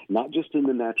 not just in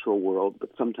the natural world, but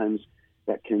sometimes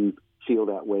that can feel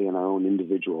that way in our own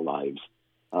individual lives,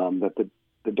 that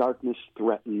the darkness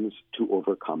threatens to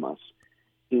overcome us.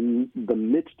 In the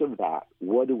midst of that,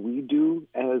 what do we do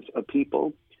as a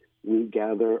people? We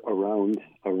gather around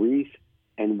a wreath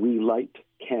and we light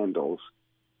candles.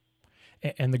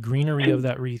 And the greenery of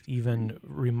that wreath even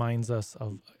reminds us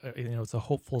of, it's a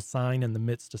hopeful sign in the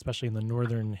midst, especially in the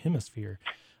northern hemisphere,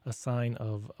 a sign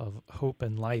of hope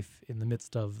and life in the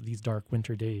midst of these dark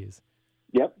winter days.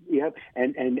 Yep.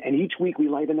 And each week we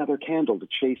light another candle to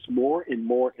chase more and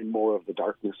more and more of the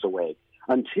darkness away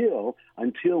until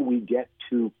we get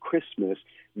to Christmas,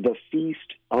 the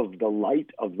feast of the light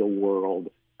of the world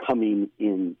coming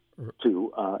into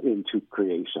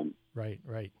creation. Right.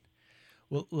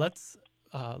 Well, let's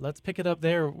pick it up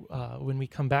there when we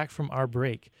come back from our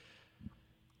break,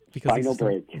 because Final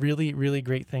break. Really, really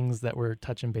great things that we're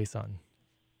touching base on.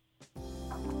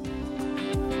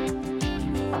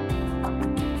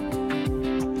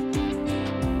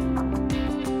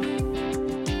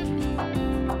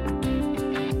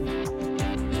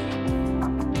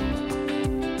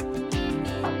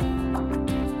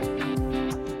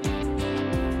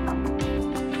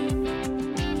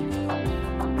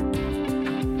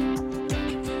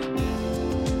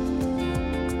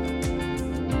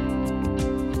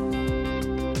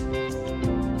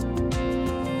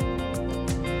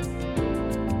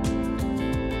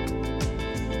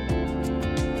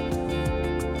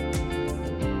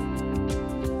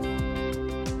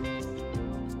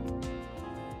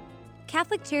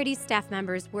 Catholic Charities staff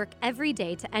members work every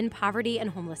day to end poverty and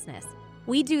homelessness.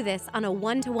 We do this on a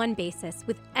one-to-one basis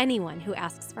with anyone who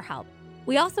asks for help.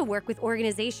 We also work with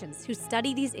organizations who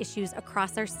study these issues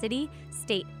across our city,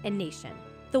 state, and nation.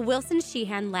 The Wilson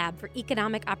Sheehan Lab for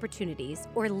Economic Opportunities,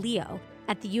 or LEO,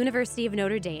 at the University of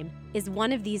Notre Dame is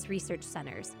one of these research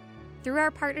centers. Through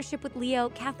our partnership with LEO,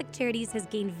 Catholic Charities has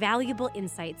gained valuable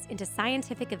insights into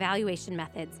scientific evaluation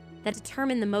methods that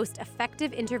determine the most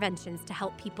effective interventions to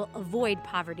help people avoid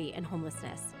poverty and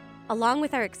homelessness. Along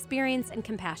with our experience and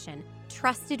compassion,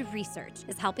 trusted research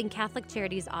is helping Catholic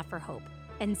Charities offer hope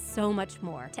and so much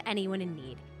more to anyone in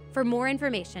need. For more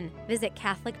information, visit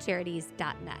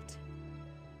catholiccharities.net.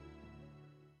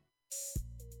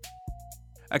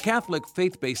 A Catholic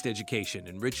faith-based education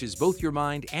enriches both your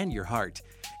mind and your heart.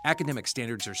 Academic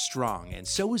standards are strong, and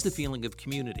so is the feeling of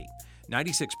community.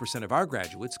 96% of our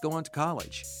graduates go on to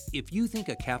college. If you think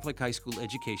a Catholic high school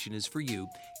education is for you,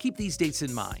 keep these dates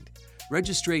in mind.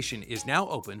 Registration is now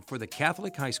open for the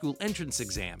Catholic High School Entrance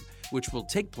Exam, which will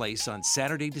take place on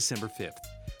Saturday, December 5th.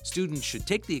 Students should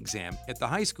take the exam at the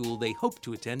high school they hope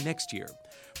to attend next year.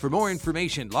 For more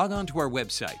information, log on to our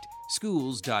website,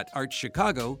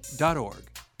 schools.archchicago.org.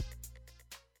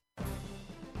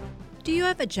 Do you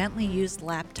have a gently used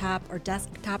laptop or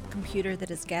desktop computer that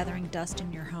is gathering dust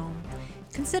in your home?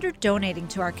 Consider donating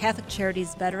to our Catholic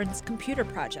Charities Veterans Computer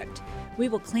Project. We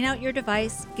will clean out your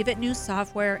device, give it new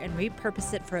software, and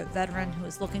repurpose it for a veteran who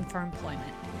is looking for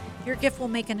employment. Your gift will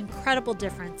make an incredible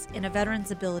difference in a veteran's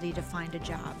ability to find a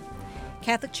job.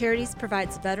 Catholic Charities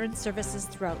provides veteran services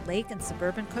throughout Lake and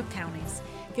suburban Cook counties,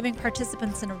 giving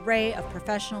participants an array of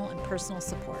professional and personal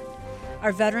support.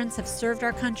 Our veterans have served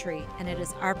our country, and it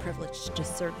is our privilege to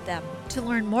serve them. To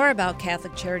learn more about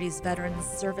Catholic Charities Veterans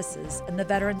Services and the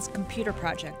Veterans Computer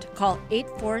Project, call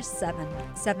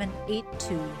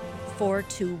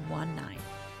 847-782-4219.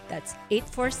 That's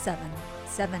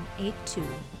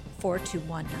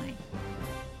 847-782-4219.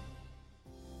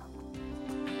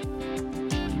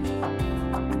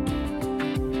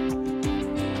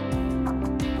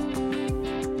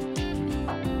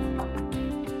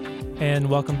 And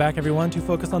welcome back, everyone, to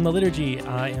Focus on the Liturgy.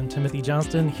 I am Timothy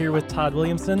Johnston, here with Todd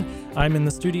Williamson. I'm in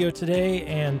the studio today,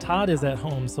 and Todd is at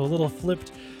home, so a little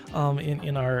flipped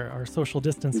in our social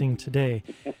distancing today.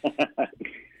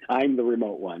 I'm the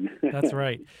remote one. That's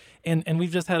right. And we've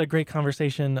just had a great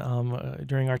conversation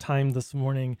during our time this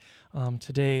morning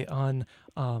today on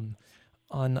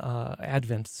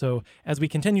Advent. So as we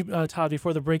continue, Todd,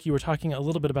 before the break, you were talking a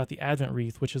little bit about the Advent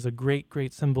wreath, which is a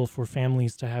great symbol for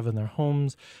families to have in their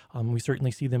homes. We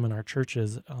certainly see them in our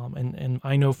churches. And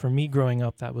I know for me growing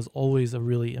up, that was always a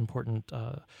really important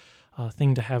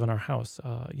thing to have in our house.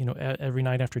 Every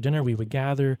night after dinner, we would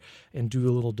gather and do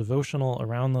a little devotional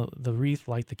around the wreath,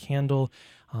 light the candle.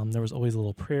 There was always a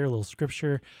little prayer, a little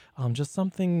scripture, just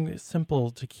something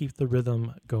simple to keep the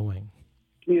rhythm going.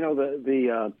 You know,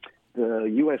 the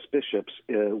U.S. bishops,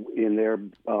 in their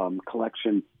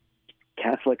collection,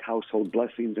 Catholic Household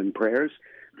Blessings and Prayers,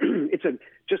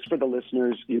 just for the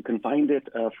listeners, you can find it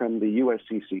from the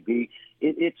USCCB.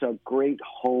 It's a great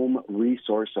home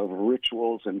resource of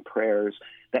rituals and prayers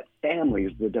that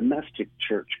families, the domestic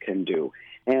church, can do.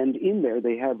 And in there,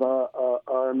 they have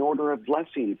an order of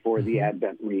blessing for the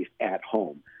Advent wreath at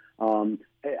home.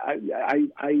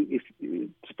 if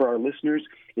for our listeners,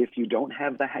 if you don't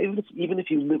have the even if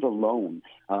you live alone,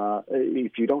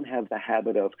 if you don't have the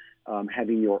habit of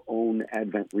having your own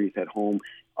Advent wreath at home,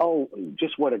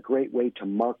 just what a great way to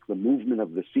mark the movement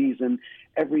of the season.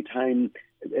 Every time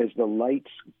as the lights,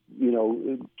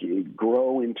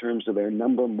 grow in terms of their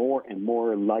number, more and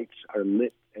more lights are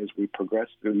lit as we progress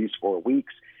through these 4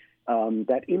 weeks.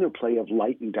 That interplay of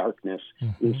light and darkness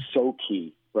is so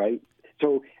key, right?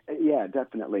 So, yeah,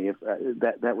 definitely. If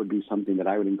that would be something that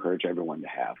I would encourage everyone to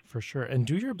have. For sure. And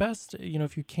do your best,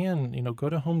 if you can, go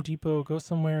to Home Depot, go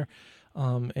somewhere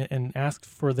and ask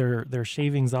for their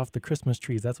shavings off the Christmas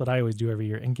trees. That's what I always do every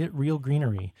year. And get real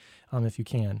greenery if you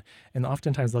can. And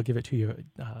oftentimes they'll give it to you,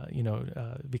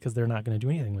 because they're not going to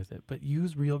do anything with it. But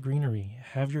use real greenery.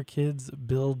 Have your kids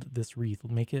build this wreath.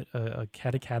 Make it a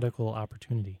catechetical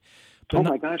opportunity. But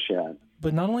my gosh, yeah.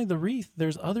 But not only the wreath,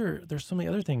 there's so many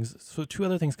other things. So 2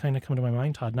 other things kind of come to my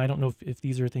mind, Todd, and I don't know if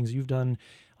these are things you've done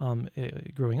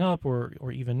growing up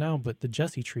or even now, but the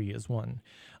Jesse tree is one.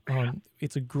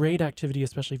 It's a great activity,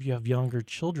 especially if you have younger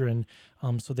children,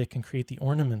 so they can create the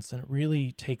ornaments, and it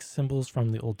really takes symbols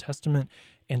from the Old Testament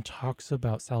and talks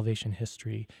about salvation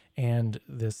history and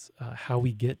this how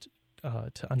we get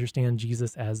to understand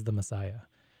Jesus as the Messiah.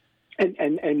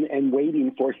 And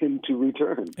waiting for him to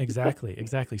return.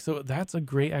 Exactly. So that's a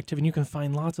great activity. You can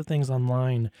find lots of things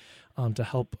online to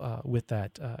help with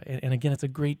that. And again, it's a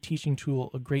great teaching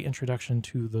tool, a great introduction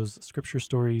to those scripture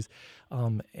stories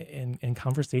and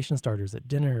conversation starters at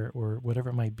dinner or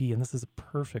whatever it might be. And this is a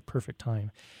perfect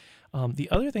time. The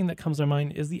other thing that comes to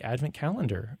mind is the Advent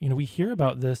calendar. We hear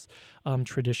about this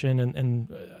tradition,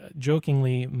 and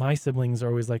jokingly, my siblings are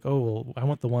always like, "Oh, well, I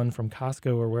want the one from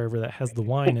Costco or wherever that has the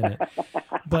wine in it."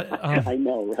 But I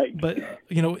know, right? But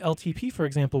LTP, for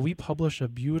example, we publish a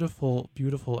beautiful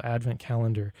Advent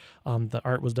calendar. The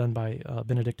art was done by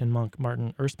Benedictine monk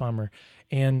Martin Ersbaumer,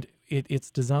 and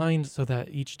it's designed so that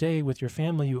each day with your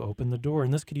family you open the door,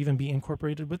 and this could even be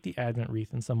incorporated with the Advent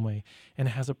wreath in some way, and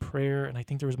it has a prayer, and I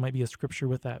think there might be a scripture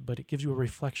with that, but it gives you a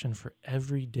reflection for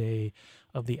every day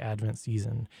of the Advent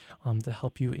season to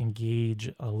help you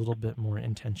engage a little bit more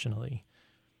intentionally.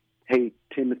 Hey,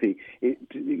 Timothy,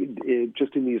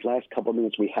 just in these last couple of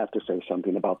minutes, we have to say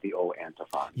something about the O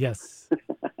antiphon. Yes.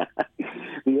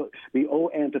 The O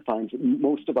antiphons,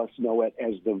 most of us know it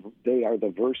as they are the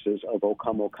verses of O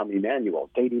Come, Emmanuel,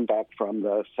 dating back from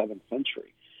the 7th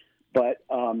century. But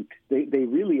they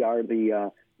really are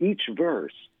each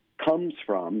verse comes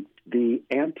from the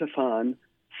antiphon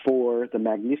for the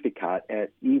Magnificat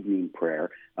at evening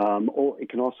prayer, or it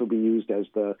can also be used as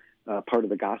the part of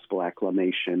the gospel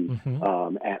acclamation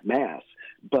at Mass.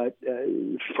 But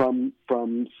from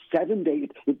 7 to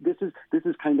 8, this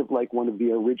is kind of like one of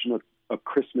the original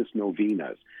Christmas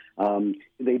novenas.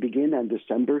 They begin on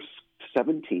December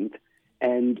 17th,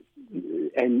 and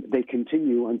they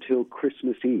continue until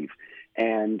Christmas Eve.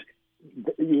 And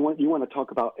you want to talk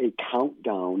about a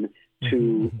countdown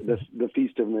to the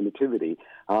Feast of the Nativity.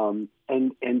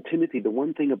 And Timothy, the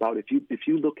one thing about if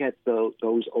you look at those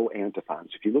O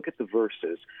antiphons, if you look at the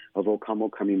verses of O Come,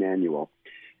 Emmanuel,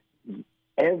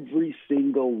 every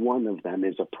single one of them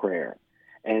is a prayer,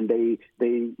 and they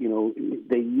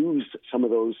use some of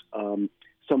those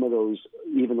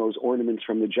even those ornaments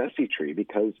from the Jesse tree,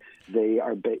 because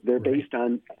they're based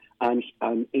on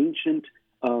ancient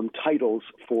titles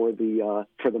for the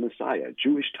Messiah,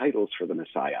 Jewish titles for the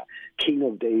Messiah, King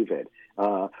of David,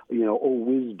 O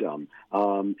Wisdom,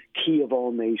 Key of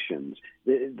all nations,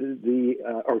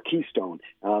 or Keystone,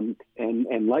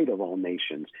 and Light of all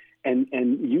nations. And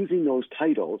using those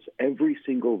titles, every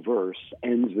single verse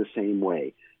ends the same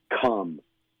way. Come,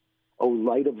 O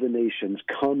light of the nations,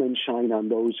 come and shine on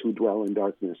those who dwell in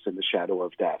darkness and the shadow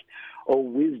of death. O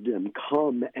wisdom,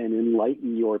 come and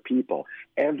enlighten your people.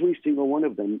 Every single one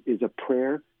of them is a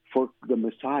prayer for the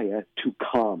Messiah to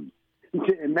come.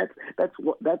 And that's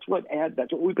what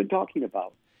we've been talking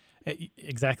about.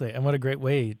 Exactly. And what a great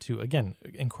way to, again,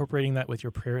 incorporating that with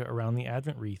your prayer around the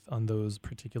Advent wreath on those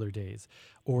particular days,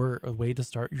 or a way to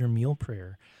start your meal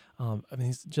prayer.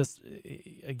 It's just,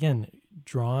 again,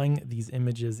 drawing these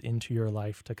images into your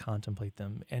life to contemplate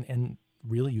them and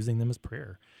really using them as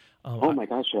prayer. Oh my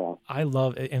gosh, yeah. I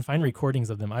love, and find recordings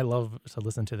of them. I love to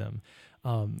listen to them,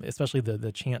 especially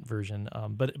the chant version.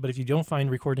 But if you don't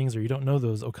find recordings, or you don't know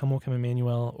those, O Come,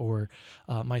 Emmanuel, or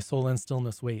My Soul in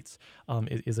Stillness Waits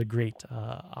is a great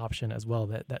option as well.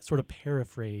 That sort of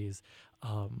paraphrase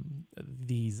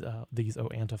these O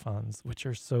antiphons, which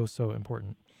are so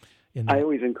important. I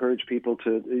always encourage people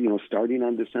to, starting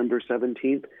on December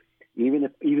 17th, even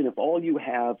if all you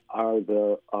have are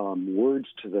the words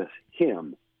to the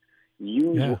hymn,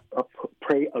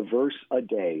 pray a verse a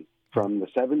day from the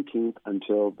 17th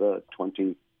until the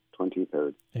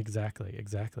 23rd.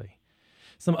 Exactly.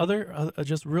 Some other,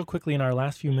 just real quickly in our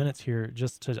last few minutes here,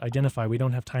 just to identify, we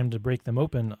don't have time to break them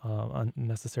open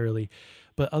necessarily,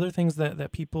 but other things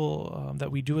that people,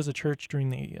 that we do as a church during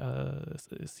the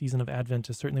season of Advent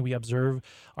is certainly we observe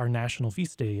our national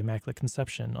feast day, Immaculate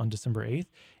Conception, on December 8th,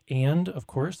 and, of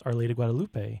course, Our Lady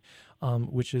Guadalupe,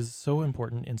 which is so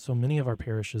important in so many of our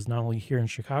parishes, not only here in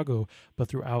Chicago, but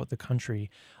throughout the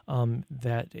country,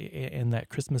 that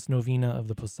Christmas novena of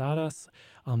the Posadas.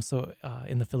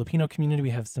 In the Filipino community, we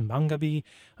have Simbang-Gabi.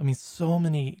 I mean, so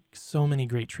many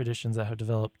great traditions that have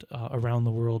developed around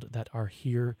the world that are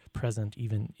here present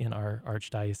even in our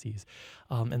archdiocese.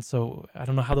 And so I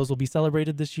don't know how those will be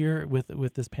celebrated this year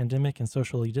with this pandemic and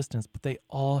socially distanced, but they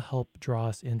all help draw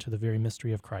us into the very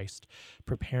mystery of Christ,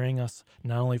 preparing us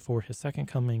not only for his second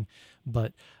coming,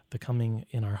 but the coming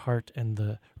in our heart and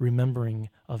the remembering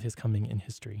of his coming in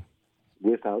history.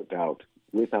 Without doubt.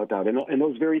 And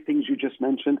those very things you just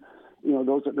mentioned,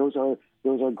 those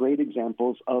are great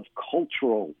examples of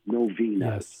cultural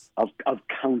novenas, of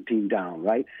counting down,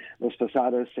 right? Los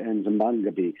Posadas and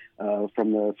Simbang-Gabi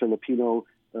from the Filipino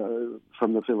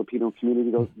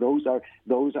community. Those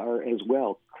are as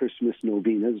well Christmas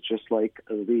novenas, just like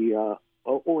the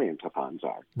Orientathons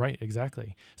are. Right,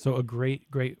 exactly. So a great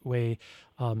way,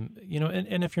 and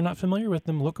if you're not familiar with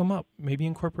them, look them up. Maybe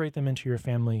incorporate them into your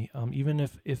family, even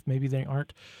if maybe they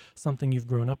aren't something you've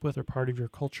grown up with or part of your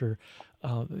culture.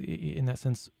 In that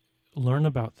sense, learn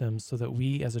about them so that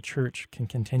we as a church can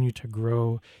continue to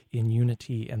grow in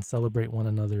unity and celebrate one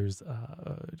another's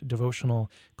devotional,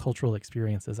 cultural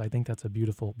experiences. I think that's a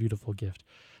beautiful, beautiful gift.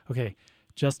 Okay,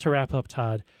 just to wrap up,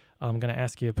 Todd, I'm going to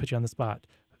ask you, put you on the spot.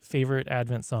 Favorite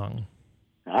Advent song?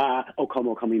 O Come,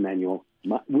 O Come, Emmanuel.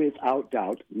 Without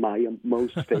doubt, my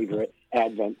most favorite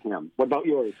Advent hymn. What about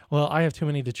yours? Well, I have too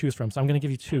many to choose from, so I'm going to give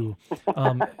you two.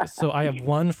 So I have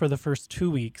one for the first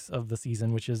 2 weeks of the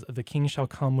season, which is The King Shall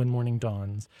Come When Morning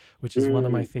Dawns, which is one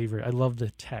of my favorite. I love the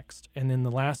text. And in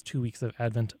the last 2 weeks of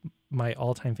Advent, my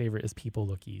all-time favorite is People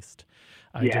Look East.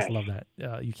 I just love that.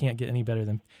 You can't get any better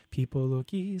than People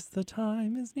Look East, the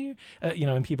time is near.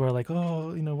 And people are like,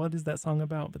 what is that song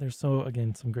about? But there's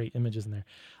some great images in there.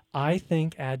 I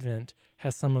think Advent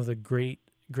has some of the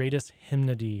greatest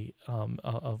hymnody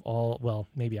of all, well,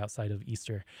 maybe outside of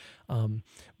Easter.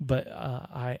 But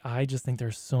I just think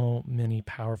there's so many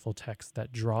powerful texts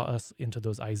that draw us into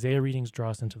those Isaiah readings, draw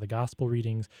us into the gospel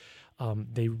readings.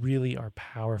 They really are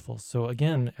powerful. So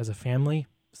again, as a family,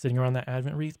 sitting around that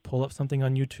Advent wreath, pull up something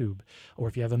on YouTube. Or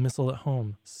if you have a missal at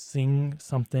home, sing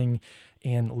something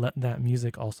and let that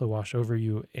music also wash over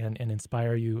you and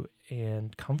inspire you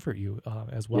and comfort you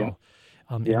as well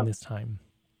in this time.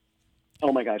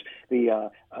 Oh my gosh!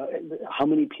 How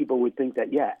many people would think that?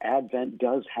 Advent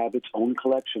does have its own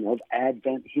collection of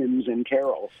Advent hymns and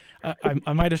carols.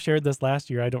 I might have shared this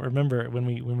last year. I don't remember when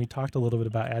we talked a little bit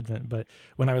about Advent, but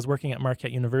when I was working at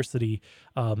Marquette University,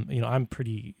 I'm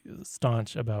pretty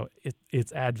staunch about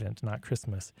it's Advent, not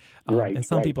Christmas. And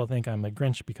some people think I'm a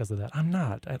Grinch because of that. I'm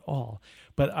not at all.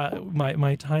 But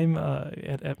my time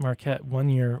at Marquette, one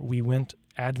year we went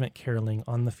Advent caroling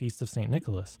on the Feast of St.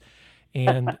 Nicholas.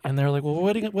 And they're like, well,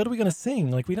 what are we going to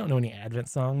sing? Like, we don't know any Advent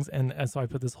songs. And so I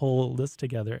put this whole list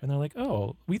together, and they're like,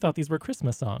 oh, we thought these were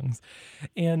Christmas songs.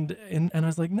 And I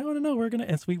was like, no, we're going to.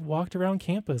 And so we walked around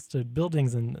campus to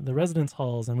buildings and the residence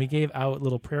halls, and we gave out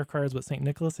little prayer cards with St.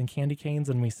 Nicholas and candy canes,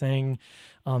 and we sang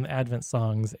Advent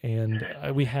songs, and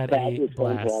we had a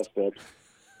blast. Fantastic.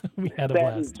 We had a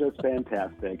blast. That is just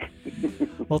fantastic.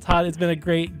 Well, Todd, it's been a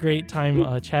great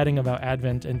time chatting about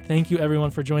Advent, and thank you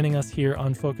everyone for joining us here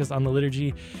on Focus on the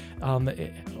Liturgy.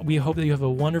 We hope that you have a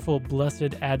wonderful,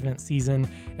 blessed Advent season,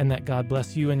 and that God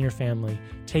bless you and your family.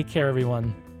 Take care,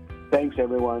 everyone. Thanks,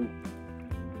 everyone.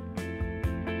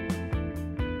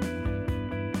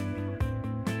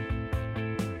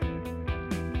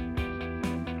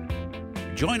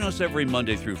 Join us every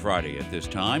Monday through Friday at this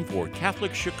time for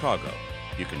Catholic Chicago.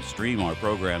 You can stream our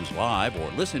programs live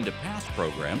or listen to past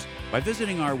programs by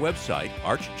visiting our website,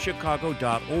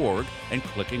 archchicago.org, and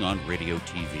clicking on Radio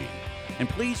TV. And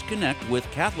please connect with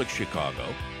Catholic Chicago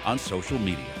on social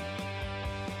media.